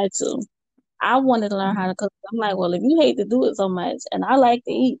she had to. I wanted to learn how to cook. I'm like, well, if you hate to do it so much, and I like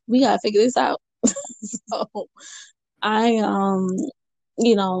to eat, we gotta figure this out. So I,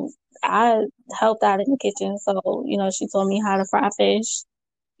 you know, I helped out in the kitchen. So she taught me how to fry fish.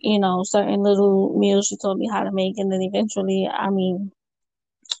 Certain little meals she taught me how to make, and then eventually, I mean,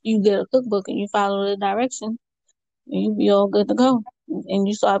 you get a cookbook and you follow the directions, and you be all good to go. And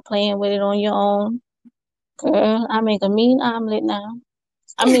you start playing with it on your own. Girl, I make a mean omelet now.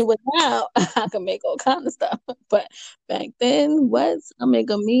 I mean, with now, I can make all kind of stuff. But back then, what? I make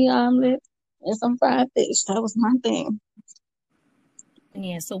a mean omelet and some fried fish. That was my thing.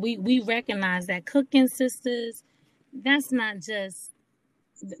 Yeah, so we recognize that cooking, sisters, that's not just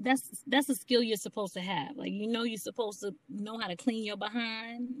that's a skill you're supposed to have. Like, you're supposed to know how to clean your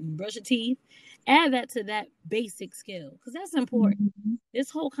behind, brush your teeth. Add that to that basic skill, because that's important. Mm-hmm.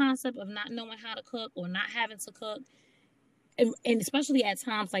 This whole concept of not knowing how to cook or not having to cook, and especially at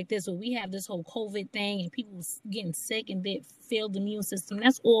times like this where we have this whole COVID thing and people getting sick and their failed immune system,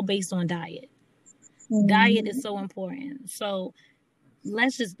 that's all based on diet. Diet is so important. So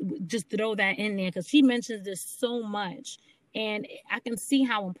let's just throw that in there, because she mentions this so much, and I can see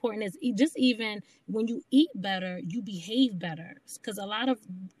how important it is. Just even when you eat better, you behave better, because a lot of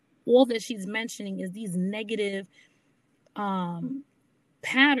all that she's mentioning is these negative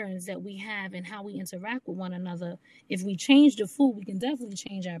patterns that we have and how we interact with one another. If we change the food, we can definitely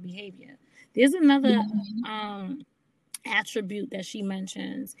change our behavior. There's another attribute that she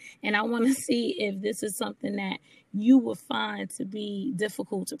mentions, and I want to see if this is something that you would find to be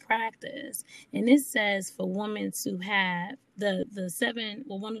difficult to practice. And it says for women to have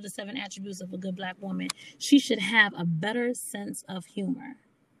one of the 7 attributes of a good Black woman, she should have a better sense of humor.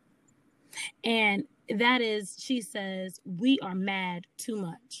 And that is, she says, we are mad too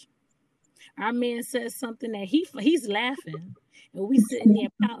much. Our man says something that he's laughing, and we sitting there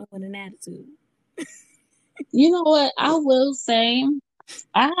pouting with an attitude. You know what? I will say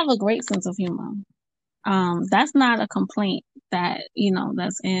I have a great sense of humor. That's not a complaint that's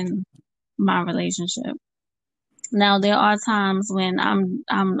in my relationship. Now there are times when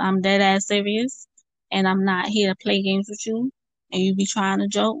I'm dead ass serious and I'm not here to play games with you and you be trying to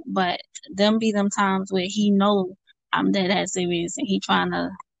joke, but them be them times where he know I'm dead ass serious and he trying to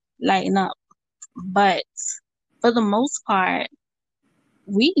lighten up. But for the most part,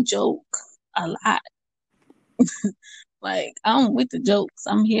 we joke a lot. Like, I'm with the jokes.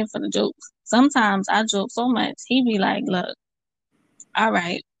 I'm here for the jokes. Sometimes I joke so much, he be like, look, all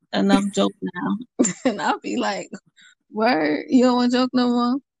right, enough joke now. And I'll be like, word, you don't want to joke no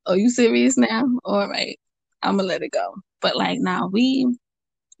more? Are you serious now? All right, I'm gonna let it go. But like now, we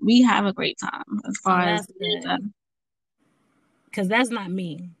have a great time as Oh, far as that's good, because that's not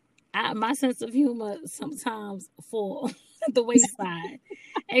me. My sense of humor sometimes fall the wayside,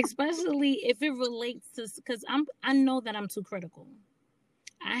 especially if it relates to, because I know that I'm too critical.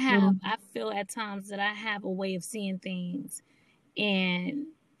 I feel at times that I have a way of seeing things. And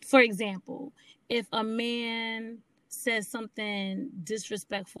for example, if a man says something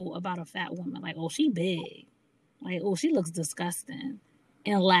disrespectful about a fat woman, like, oh, she big, like, oh, she looks disgusting,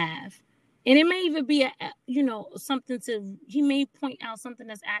 and laugh. And it may even be something he may point out something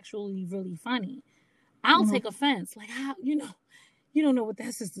that's actually really funny. I'll take offense, like, how, you don't know what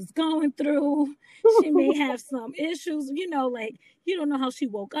that sister's going through. She may have some issues, like, you don't know how she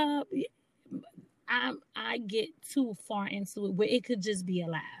woke up. I get too far into it where it could just be a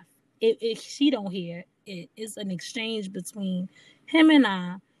laugh. If she don't hear it, it's an exchange between him and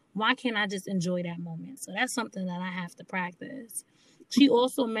I. Why can't I just enjoy that moment? So that's something that I have to practice. She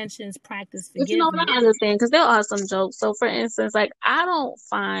also mentions practice But you know what, forgiveness. I understand because there are some jokes. So for instance, like I don't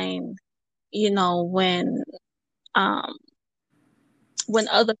find, um when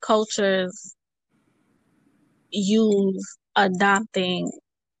other cultures use adopting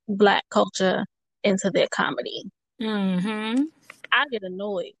Black culture into their comedy. Mm-hmm. I get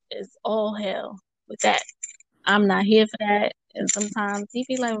annoyed as all hell with that. I'm not here for that. And sometimes he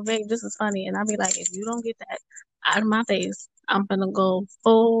be like, Vic, this is funny. And I be like, if you don't get that out of my face, I'm gonna go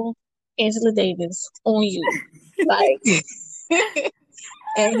full Angela Davis on you. Like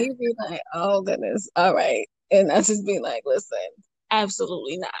and he be like, oh goodness, all right. And I just be like, listen,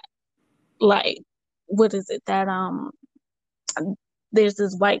 absolutely not. Like, what is it that there's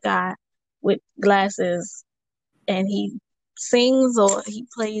this white guy with glasses and he sings or he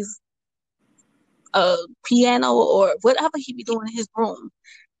plays a piano or whatever he be doing in his room,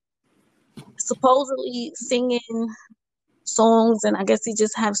 supposedly singing songs, and I guess he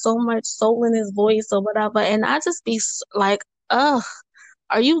just have so much soul in his voice or whatever. And I just be like, ugh,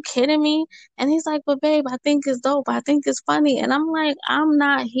 are you kidding me? And he's like, but babe, I think it's dope. I think it's funny. And I'm like, I'm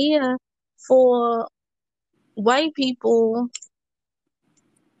not here for white people,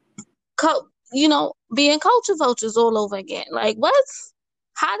 being culture vultures all over again. Like, what?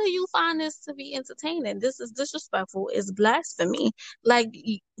 How do you find this to be entertaining? This is disrespectful. It's blasphemy. Like,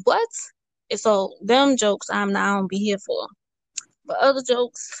 what? So them jokes, I don't be here for. But other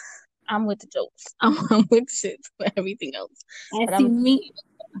jokes, I'm with the jokes. I'm with the shit for everything else. And But see,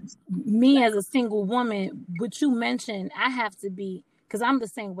 me as a single woman, what you mentioned, I have to be, because I'm the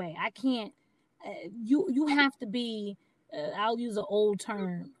same way. I can't. You have to be. I'll use an old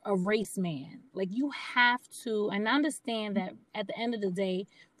term, a race man. Like, you have to, and understand that at the end of the day,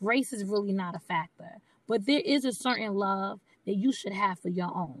 race is really not a factor. But there is a certain love that you should have for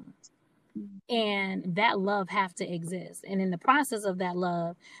your own, and that love have to exist. And in the process of that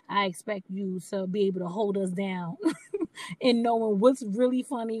love, I expect you to be able to hold us down in knowing what's really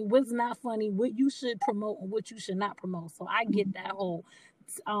funny, what's not funny, what you should promote and what you should not promote. So I get that whole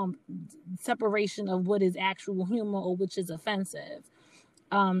um separation of what is actual humor or which is offensive.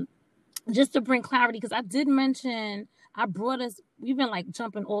 Just to bring clarity, because I did mention, I brought us, we've been like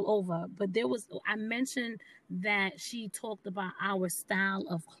jumping all over, but I mentioned that she talked about our style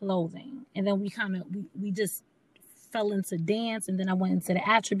of clothing, and then we just fell into dance, and then I went into the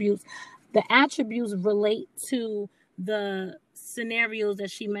attributes. The attributes relate to the scenarios that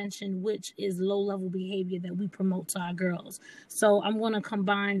she mentioned, which is low level behavior that we promote to our girls. So I'm going to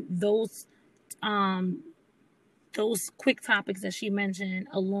combine those quick topics that she mentioned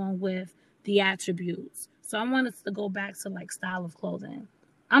along with the attributes. So I want us to go back to like style of clothing.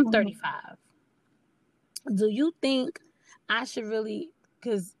 I'm 35. Do you think I should really,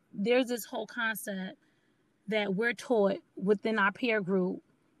 because there's this whole concept that we're taught within our peer group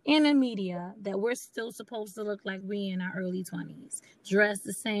and in media that we're still supposed to look like we in our early 20s, dress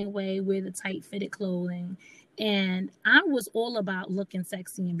the same way, wear the tight fitted clothing. And I was all about looking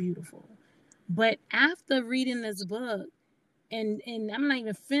sexy and beautiful. But after reading this book, and I'm not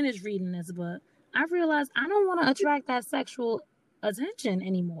even finished reading this book, I realized I don't want to attract that sexual attention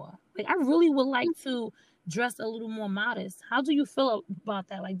anymore. Like, I really would like to dress a little more modest. How do you feel about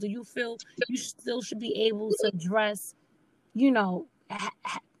that? Like, do you feel you still should be able to dress,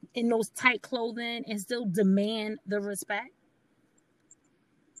 in those tight clothing and still demand the respect?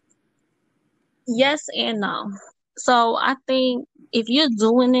 yes and no. So I think if you're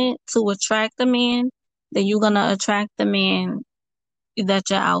doing it to attract the man, then you're gonna attract the man that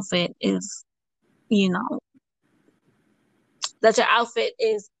your outfit is, that your outfit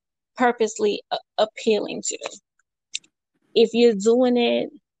is purposely appealing to. If you're doing it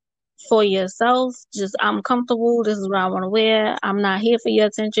for yourself, just I'm comfortable, this is what I want to wear, I'm not here for your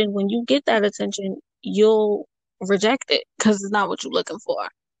attention. When you get that attention, you'll reject it because it's not what you're looking for.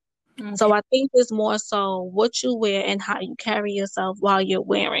 Okay. So I think it's more so what you wear and how you carry yourself while you're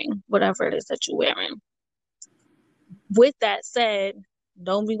wearing whatever it is that you're wearing. With that said,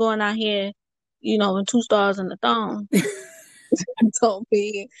 don't be going out here, in 2 stars in the thong. Don't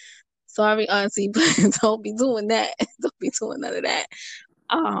be, sorry, auntie, but don't be doing that. Don't be doing none of that.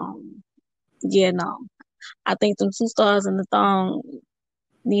 Yeah, no. I think them 2 stars in the thong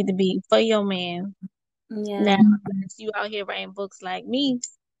need to be for your man. Yeah. Now, if you out here writing books like me,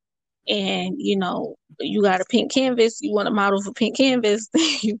 and you got a pink canvas, you want to model for pink canvas,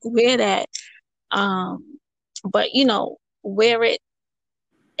 you can wear that. But wear it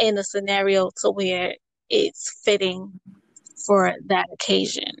in a scenario to where it's fitting for that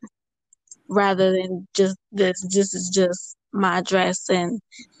occasion, rather than just this is just my dress and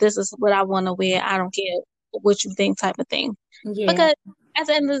this is what I want to wear. I don't care what you think, type of thing. Yeah. Because at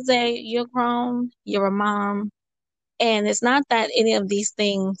the end of the day, you're grown, you're a mom, and it's not that any of these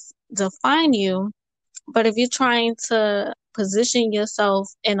things define you, but if you're trying to position yourself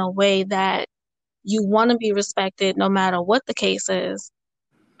in a way that you want to be respected no matter what the case is,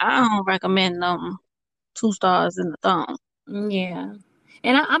 I don't recommend them 2 stars in the thong. Yeah.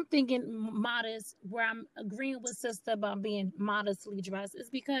 And I'm thinking modest, where I'm agreeing with sister about being modestly dressed, is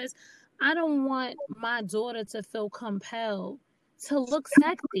because I don't want my daughter to feel compelled to look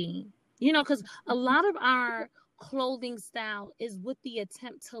sexy. Because a lot of our clothing style is with the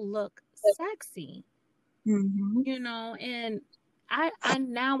attempt to look sexy. Mm-hmm. And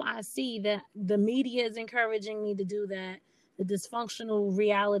I see that the media is encouraging me to do that. The dysfunctional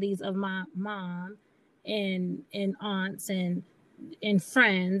realities of my mom and aunts and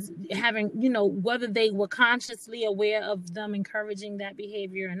friends having, whether they were consciously aware of them encouraging that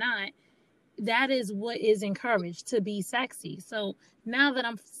behavior or not, that is what is encouraged, to be sexy. So now that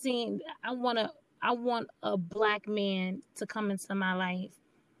I'm seeing, I want a black man to come into my life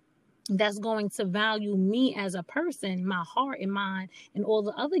that's going to value me as a person, my heart and mind, and all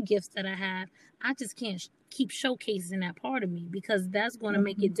the other gifts that I have. I just can't keep showcasing that part of me, because that's going to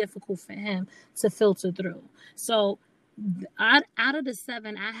make it difficult for him to filter through. So out of the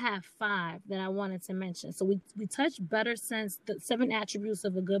 7, I have 5 that I wanted to mention. So we touched better sense, the 7 attributes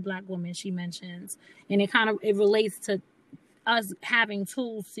of a good black woman she mentions, and it relates to us having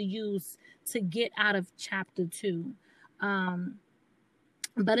tools to use to get out of chapter 2.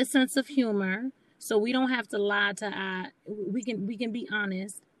 But a sense of humor, so we don't have to lie to we can be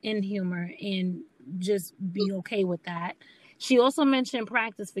honest in humor and just be okay with that. She also mentioned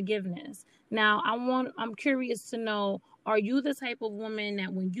practice forgiveness. Now I'm curious to know, are you the type of woman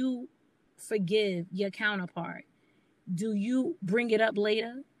that when you forgive your counterpart, do you bring it up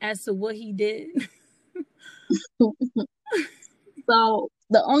later as to what he did? So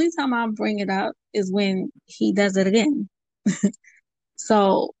the only time I bring it up is when he does it again.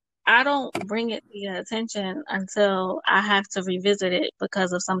 So I don't bring it to your attention until I have to revisit it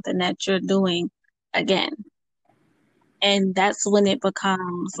because of something that you're doing again. And that's when it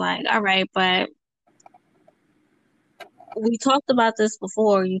becomes like, all right, but we talked about this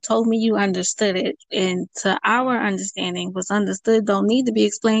before. You told me you understood it. And to our understanding, what's understood don't need to be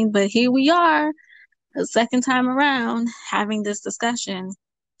explained. But here we are, the second time around, having this discussion.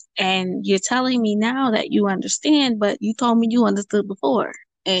 And you're telling me now that you understand, but you told me you understood before.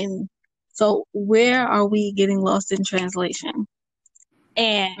 And so where are we getting lost in translation?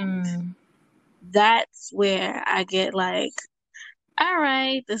 And that's where I get like, all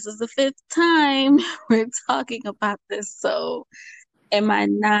right, this is the 5th time we're talking about this. So am I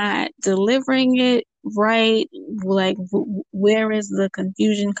not delivering it right? Like, where is the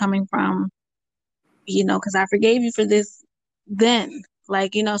confusion coming from? Because I forgave you for this then.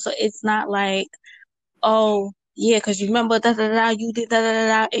 Like, so it's not like, oh, yeah, because you remember, you did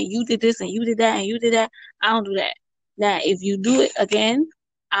and you did this and you did that and you did that. I don't do that. Now, if you do it again,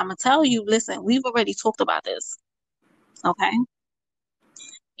 I'm going to tell you, listen, we've already talked about this. Okay?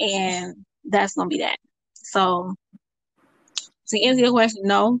 And that's going to be that. So, to answer your question,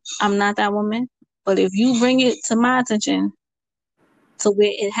 no, I'm not that woman. But if you bring it to my attention to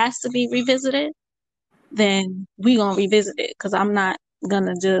where it has to be revisited, then we going to revisit it. Because I'm not going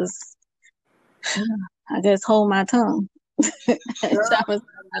to just, I guess, hold my tongue.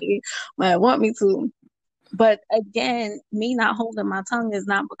 Somebody might want me to. But again, me not holding my tongue is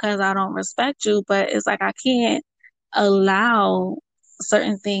not because I don't respect you, but it's like I can't allow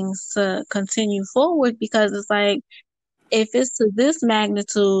certain things to continue forward, because it's like, if it's to this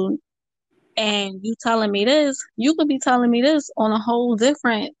magnitude and you telling me this, you could be telling me this on a whole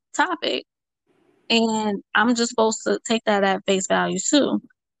different topic. And I'm just supposed to take that at face value too.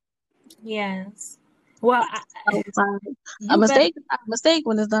 Yes. Well, a mistake is not a mistake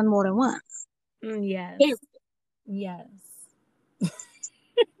when it's done more than once. Yes. Yes.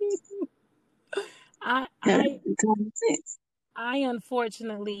 I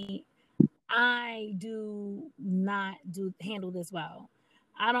unfortunately, I do not handle this well.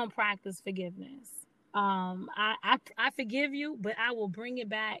 I don't practice forgiveness. I forgive you, but I will bring it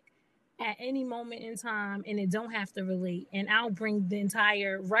back at any moment in time, and it don't have to relate. And I'll bring the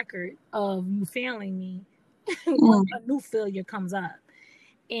entire record of you failing me when a new failure comes up.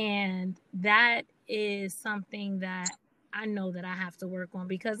 And that is something that I know that I have to work on,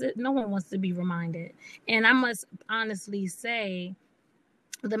 because no one wants to be reminded. And I must honestly say,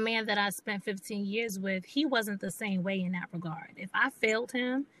 the man that I spent 15 years with, he wasn't the same way in that regard. If I failed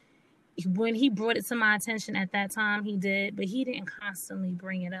him, when he brought it to my attention at that time, he did, but he didn't constantly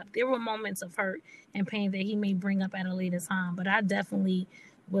bring it up. There were moments of hurt and pain that he may bring up at a later time, but I definitely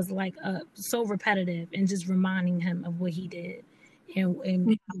was like so repetitive and just reminding him of what he did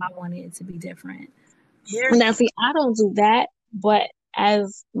and how I wanted it to be different. Now, see, I don't do that, but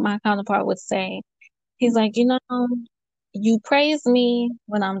as my counterpart would say, he's like, you praise me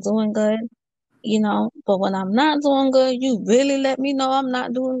when I'm doing good, but when I'm not doing good, you really let me know I'm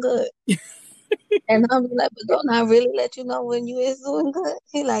not doing good. And I'll be like, but don't I really let you know when you is doing good?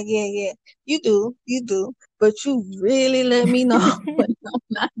 He like, yeah, you do, but you really let me know when I'm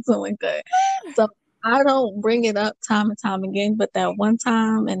not doing good. So I don't bring it up time and time again, but that one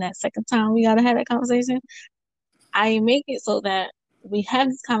time and that second time we gotta have that conversation, I make it so that we have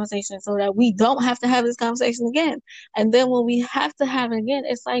this conversation so that we don't have to have this conversation again. And then when we have to have it again,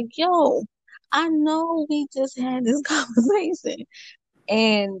 it's like, yo, I know we just had this conversation.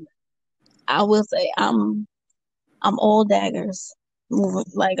 And I will say I'm all daggers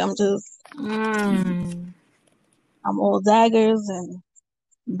moving. Like I'm Mm. all daggers and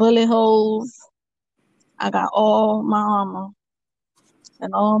bullet holes. I got all my armor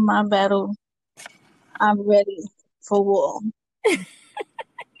and all my battle. I'm ready for war.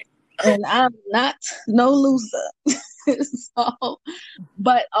 And I'm not no loser. So,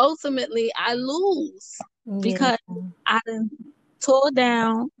 but ultimately I lose Yeah. because I done tore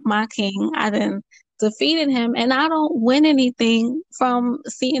down my king. I done defeated him, and I don't win anything from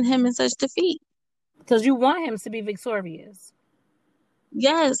seeing him in such defeat. Because you want him to be victorious.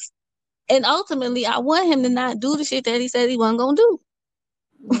 Yes. And ultimately, I want him to not do the shit that he said he wasn't going to do.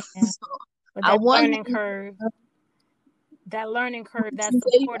 Yeah. So But I that want learning him curve, that's to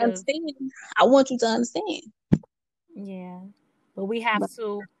say, supportive. understand. I want you to understand. Yeah. But we have But,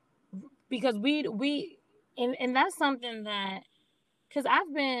 to, because and that's something that, because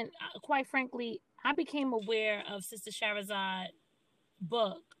I've been, quite frankly, I became aware of Sister Shahrazad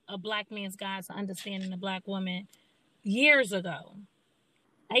book, A Black Man's Guide to Understanding the Black Woman, years ago.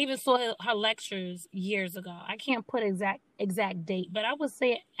 I even saw her lectures years ago. I can't put exact date, but I would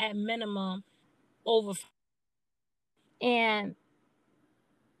say at minimum over. And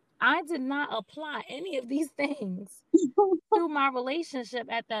I did not apply any of these things to my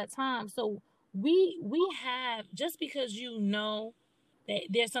relationship at that time. So we have, just because you know that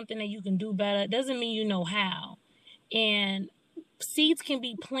there's something that you can do better doesn't mean you know how. And seeds can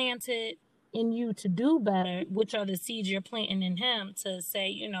be planted in you to do better, which are the seeds you're planting in him to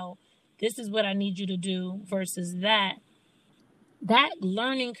say, this is what I need you to do versus that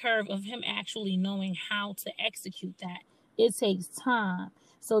learning curve of him actually knowing how to execute that, it takes time.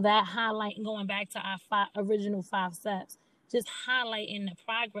 So that highlight, going back to our original 5 steps, just highlighting the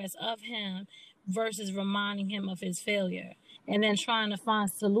progress of him versus reminding him of his failure, and then trying to find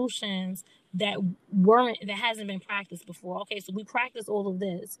solutions that hasn't been practiced before. Okay, so we practice all of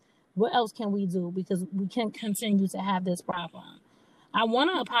this. What else can we do? Because we can't continue to have this problem. I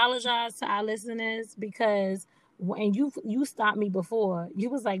want to apologize to our listeners because when you stopped me before, you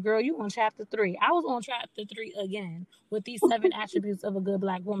was like, "Girl, you on chapter 3." I was on chapter 3 again with these 7 attributes of a good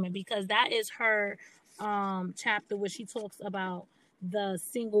Black woman, because that is her chapter where she talks about the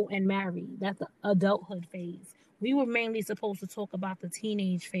single and married. That's the adulthood phase. We were mainly supposed to talk about the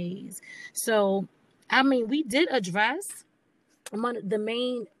teenage phase. So, I mean, we did address one of the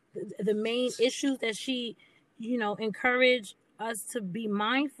main issues that she, encouraged us to be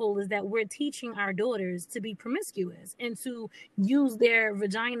mindful, is that we're teaching our daughters to be promiscuous and to use their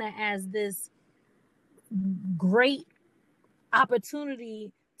vagina as this great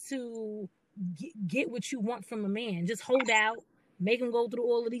opportunity to get what you want from a man. Just hold out, make him go through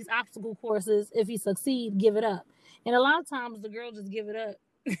all of these obstacle courses. If he succeed, give it up. And a lot of times the girl just give it up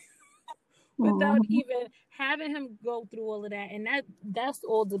without even having him go through all of that. And that's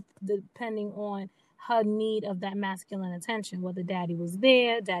all depending on her need of that masculine attention, whether daddy was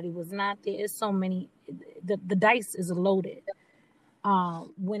there, daddy was not there. It's so many, the dice is loaded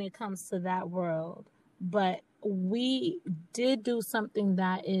when it comes to that world. But we did do something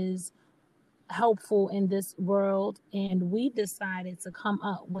that is helpful in this world, and we decided to come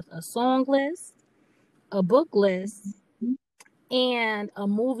up with a song list, a book list, and a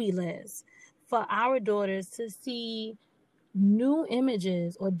movie list for our daughters to see new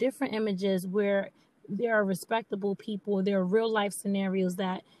images or different images where there are respectable people, there are real life scenarios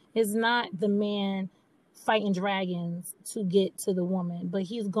that is not the man fighting dragons to get to the woman, but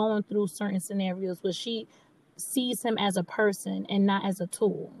he's going through certain scenarios where she sees him as a person and not as a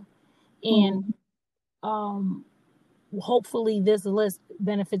tool. And hopefully this list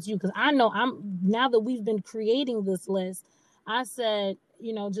benefits you, because I know, now that we've been creating this list, I said,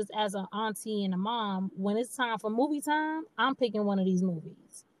 just as an auntie and a mom, when it's time for movie time, I'm picking one of these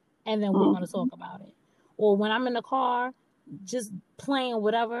movies and then we're going to talk about it. Or when I'm in the car just playing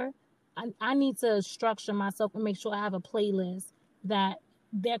whatever, I need to structure myself and make sure I have a playlist that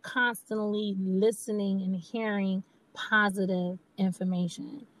they're constantly listening and hearing positive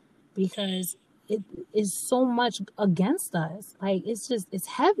information, because it is so much against us. Like, it's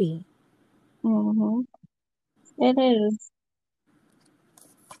heavy. Mm-hmm. It is.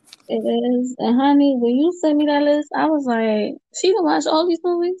 It is. And honey, when you sent me that list, I was like, she done watched all these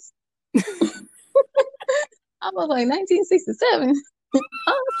movies? I was like, 1967.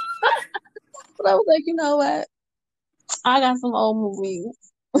 But I was like, you know what? I got some old movies.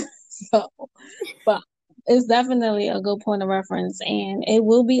 So, but it's definitely a good point of reference. And it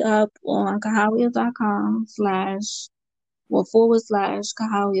will be up on kahalia.com /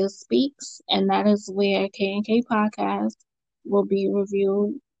 Kahalia Speaks. And that is where K&K Podcast will be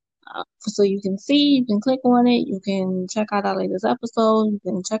reviewed So you can see, you can click on it, you can check out our latest episode, you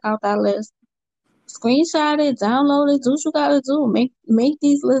can check out that list, screenshot it, download it, do what you gotta do. Make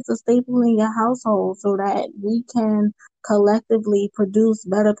these lists a staple in your household so that we can collectively produce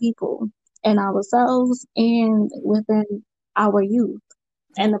better people in ourselves and within our youth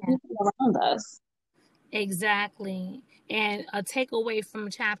and the Yeah. people around us. Exactly. And a takeaway from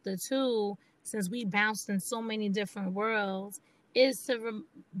chapter 2, since we bounced in so many different worlds, is to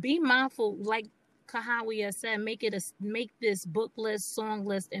be mindful, like Kahawia said, make this book list, song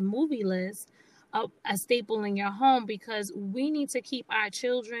list, and movie list a staple in your home, because we need to keep our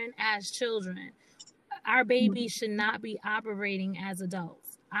children as children. Our babies should not be operating as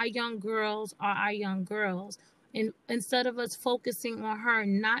adults. Our young girls are our young girls. And instead of us focusing on her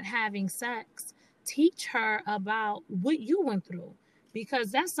not having sex, teach her about what you went through.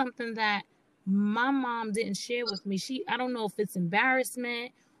 Because that's something that my mom didn't share with me. I don't know if it's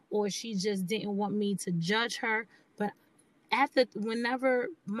embarrassment or she just didn't want me to judge her. But whenever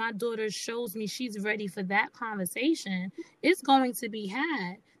my daughter shows me she's ready for that conversation, it's going to be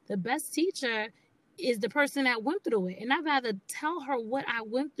had. The best teacher is the person that went through it. And I'd rather tell her what I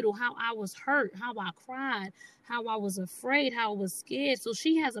went through, how I was hurt, how I cried, how I was afraid, how I was scared. So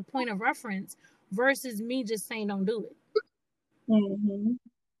she has a point of reference versus me just saying don't do it. Mm-hmm.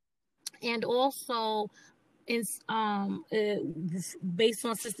 And also, based on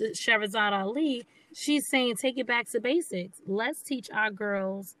Sister Shahrazad Ali, she's saying take it back to basics. Let's teach our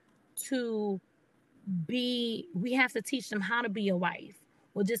girls we have to teach them how to be a wife,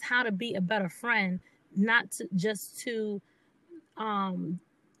 or just how to be a better friend, not just to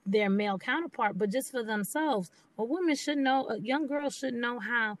their male counterpart, but just for themselves. A woman should know, a young girl should know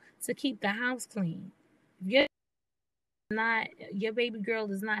how to keep the house clean. If your baby girl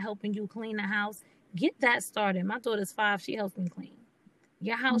is not helping you clean the house, get that started. My daughter's 5, she helps me clean.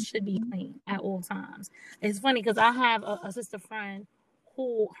 Your house should be clean at all times. It's funny because I have a sister friend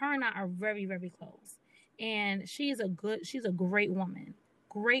who, her and I are very, very close. And she's a great woman.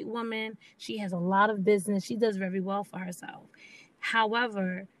 Great woman. She has a lot of business. She does very well for herself.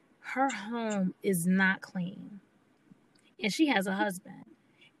 However, her home is not clean. And she has a husband.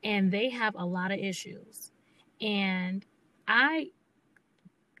 And they have a lot of issues. And I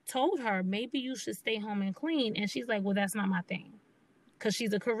told her, maybe you should stay home and clean. And she's like, well, that's not my thing. Because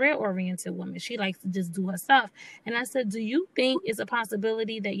she's a career-oriented woman. She likes to just do her stuff. And I said, do you think it's a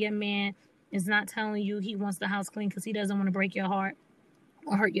possibility that your man is not telling you he wants the house clean because he doesn't want to break your heart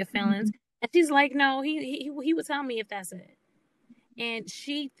or hurt your feelings? Mm-hmm. And she's like, no, he would tell me if that's it. And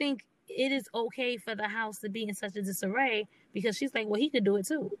she think it is okay for the house to be in such a disarray because she's like, well, he could do it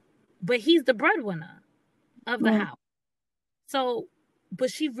too. But he's the breadwinner of the house. So, but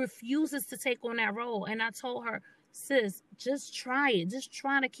she refuses to take on that role. And I told her, sis, just try it. Just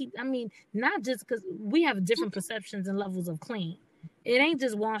try to keep, not just because we have different perceptions and levels of clean. It ain't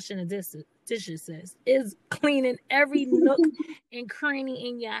just washing the dishes, sis. It's cleaning every nook and cranny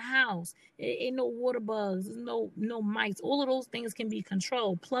in your house. It ain't no water bugs, no mice. All of those things can be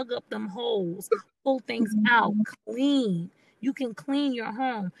controlled. Plug up them holes, pull things out, clean. You can clean your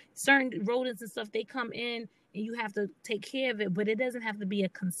home. Certain rodents and stuff, they come in and you have to take care of it, but it doesn't have to be a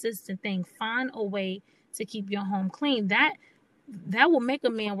consistent thing. Find a way to keep your home clean. That will make a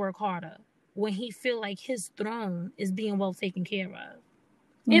man work harder when he feel like his throne is being well taken care of.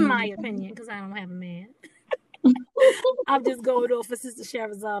 In my opinion, because I don't have a man. I'm just going off for Sister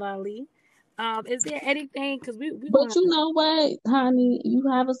Shahrazad Ali. Is there anything? Because But you know what, honey? You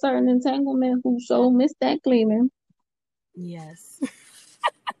have a certain entanglement who sure miss that cleaning. Yes.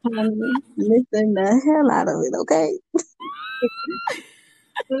 Honey, missing the hell out of it, okay?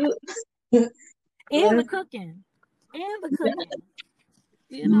 And the cooking.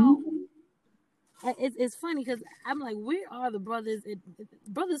 You know, it's funny because I'm like, where are the brothers?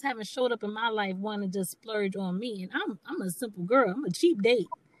 Brothers haven't showed up in my life wanting to just splurge on me, and I'm a simple girl. I'm a cheap date.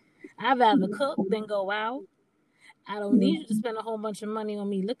 I'd rather cook than go out. I don't need you to spend a whole bunch of money on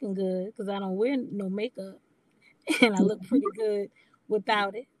me looking good because I don't wear no makeup, and I look pretty good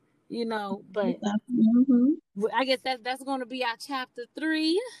without it. You know, but I guess that's going to be our chapter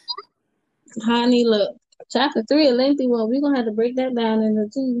 3. Honey, look, chapter 3 a lengthy one. We're gonna have to break that down into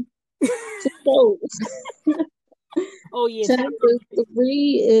two shows. Oh yeah, chapter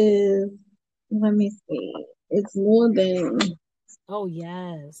 3 is, let me see, it's more than. Oh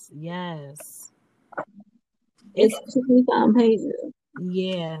yes. It's 25 pages.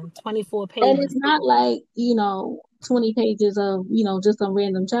 Yeah, 24 pages. And it's not like 20 pages of just some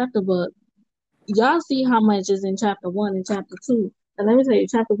random chapter, but y'all see how much is in chapter 1 and chapter 2. And let me tell you,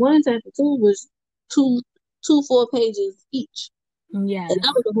 chapter 1 and chapter 2 was two 4 pages each. Yes. And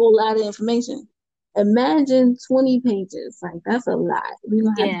that was a whole lot of information. Imagine 20 pages. Like, that's a lot. We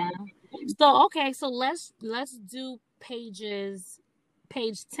gonna have Yeah. So okay, so let's do page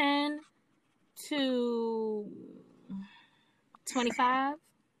 10 to 25.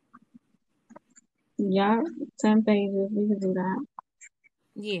 yeah, 10 pages. We can do that.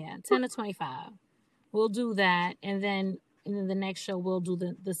 Yeah, 10 to 25. We'll do that, and then the next show we'll do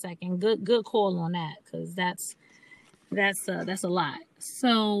the second. Good call on that, because that's a lot.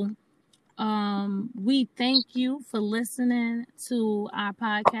 So we thank you for listening to our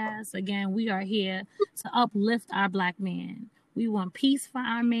podcast. Again, we are here to uplift our Black man. We want peace for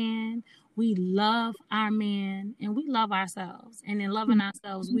our man. We love our man, and we love ourselves. And in loving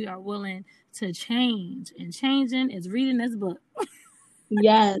ourselves, we are willing to change. And changing is reading this book.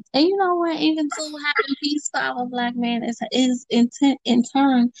 Yes. And you know what? Even too, having peace for our Black man is intent in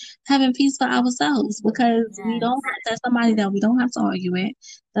turn having peace for ourselves, because we Yes. don't have, that's somebody that we don't have to argue with.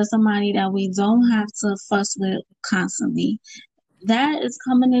 That's somebody that we don't have to fuss with constantly. That is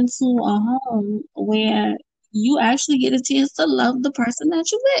coming into a home where you actually get a chance to love the person that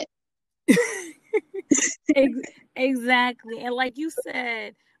you with. Exactly. And like you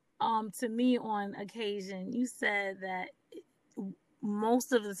said, to me on occasion, you said that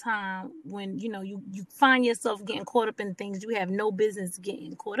most of the time when you find yourself getting caught up in things you have no business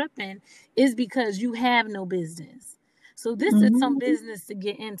getting caught up in, is because you have no business. So this is some business to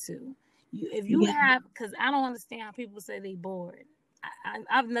get into. If you Yeah. have, because I don't understand how people say they bored.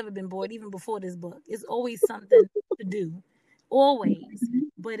 I've never been bored, even before this book. It's always something to do, always.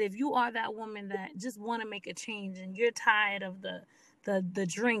 But if you are that woman that just want to make a change, and you're tired of the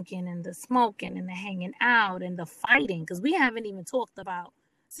drinking and the smoking and the hanging out and the fighting, because we haven't even talked about,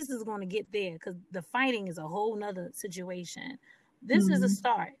 sister's going to get there, because the fighting is a whole nother situation. This is a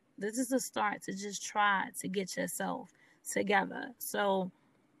start. This is a start to just try to get yourself together. So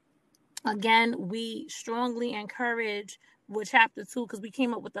again, we strongly encourage with chapter 2, because we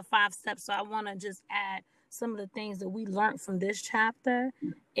came up with the 5 steps. So I want to just add some of the things that we learned from this chapter,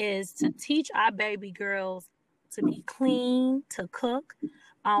 is to teach our baby girls to be clean, to cook.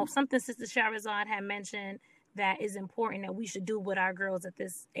 Something Sister Shahrazad had mentioned that is important that we should do with our girls at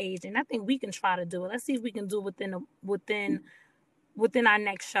this age, and I think we can try to do it. Let's see if we can do it within our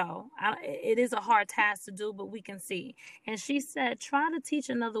next show. It is a hard task to do, but we can see. And she said, try to teach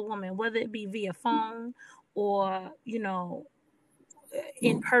another woman, whether it be via phone or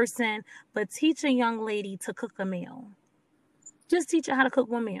in person, but teach a young lady to cook a meal. Just teach her how to cook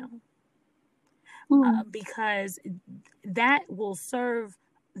one meal. Because that will serve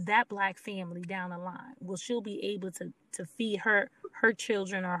that Black family down the line. Well, she'll be able to feed her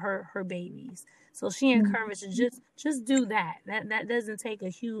children or her babies. So she encouraged just do that. That doesn't take a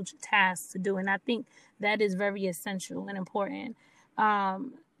huge task to do, and I think that is very essential and important.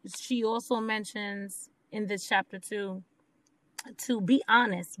 She also mentions in this chapter 2 to be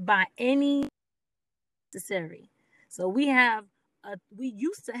honest by any necessary. So we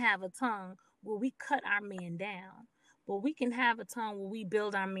used to have a tongue where we cut our man down, but we can have a tongue where we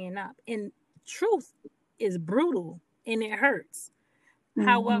build our man up. And truth is brutal and it hurts.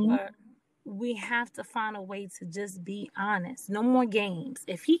 However, we have to find a way to just be honest. No more games.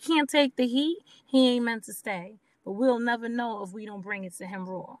 If he can't take the heat, he ain't meant to stay. But we'll never know if we don't bring it to him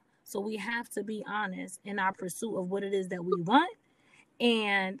raw. So we have to be honest in our pursuit of what it is that we want.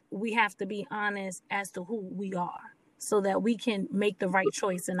 And we have to be honest as to who we are, so that we can make the right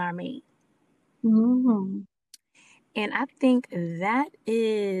choice in our mate. And I think that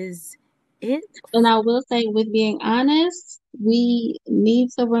is it. And I will say, with being honest, we need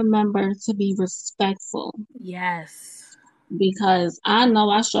to remember to be respectful. Yes. Because I know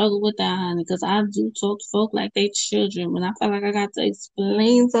I struggle with that, honey, because I do talk to folk like they children. When I feel like I got to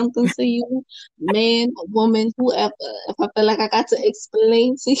explain something to you, man, woman, whoever, if I feel like I got to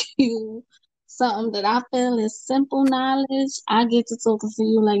explain to you something that I feel is simple knowledge, I get to talking to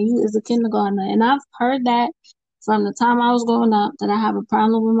you like you is a kindergartner. And I've heard that from the time I was growing up, that I have a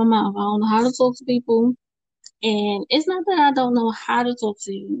problem with my mouth. I don't know how to talk to people. And it's not that I don't know how to talk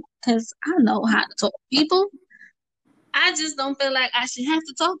to you, because I know how to talk to people. I just don't feel like I should have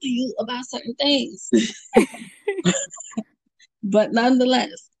to talk to you about certain things. But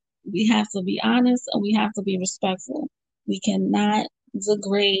nonetheless, we have to be honest and we have to be respectful. We cannot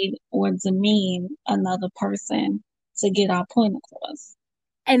degrade or demean another person to get our point across.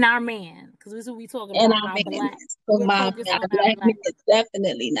 And our man, because this is what we talking And about, our our man, Black. so We're my focused on our Black Black. man,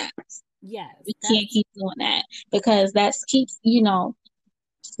 definitely not. Yes. We can't keep doing that, because that keeps,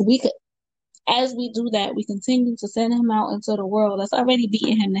 we could. as we do that, we continue to send him out into the world. That's already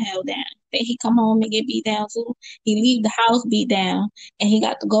beating him the hell down. Then he come home and get beat down too. He leave the house beat down, and he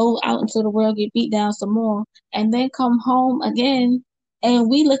got to go out into the world, get beat down some more, and then come home again. And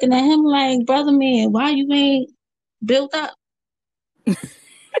we looking at him like, brother man, why you ain't built up?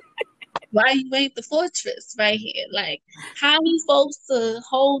 Why you ain't the fortress right here? Like, how he supposed to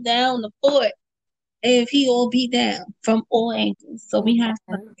hold down the fort if he all beat down from all angles? So we have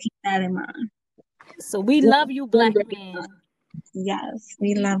to keep that in mind. So we love you, black man. Yes,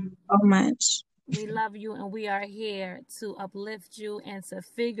 we love you so much. We love you, and we are here to uplift you and to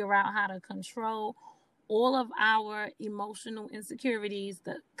figure out how to control all of our emotional insecurities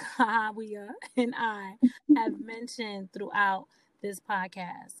that Kawia and I have mentioned throughout this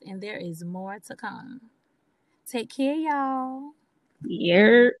podcast. And there is more to come. Take care, y'all.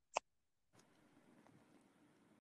 Yeah.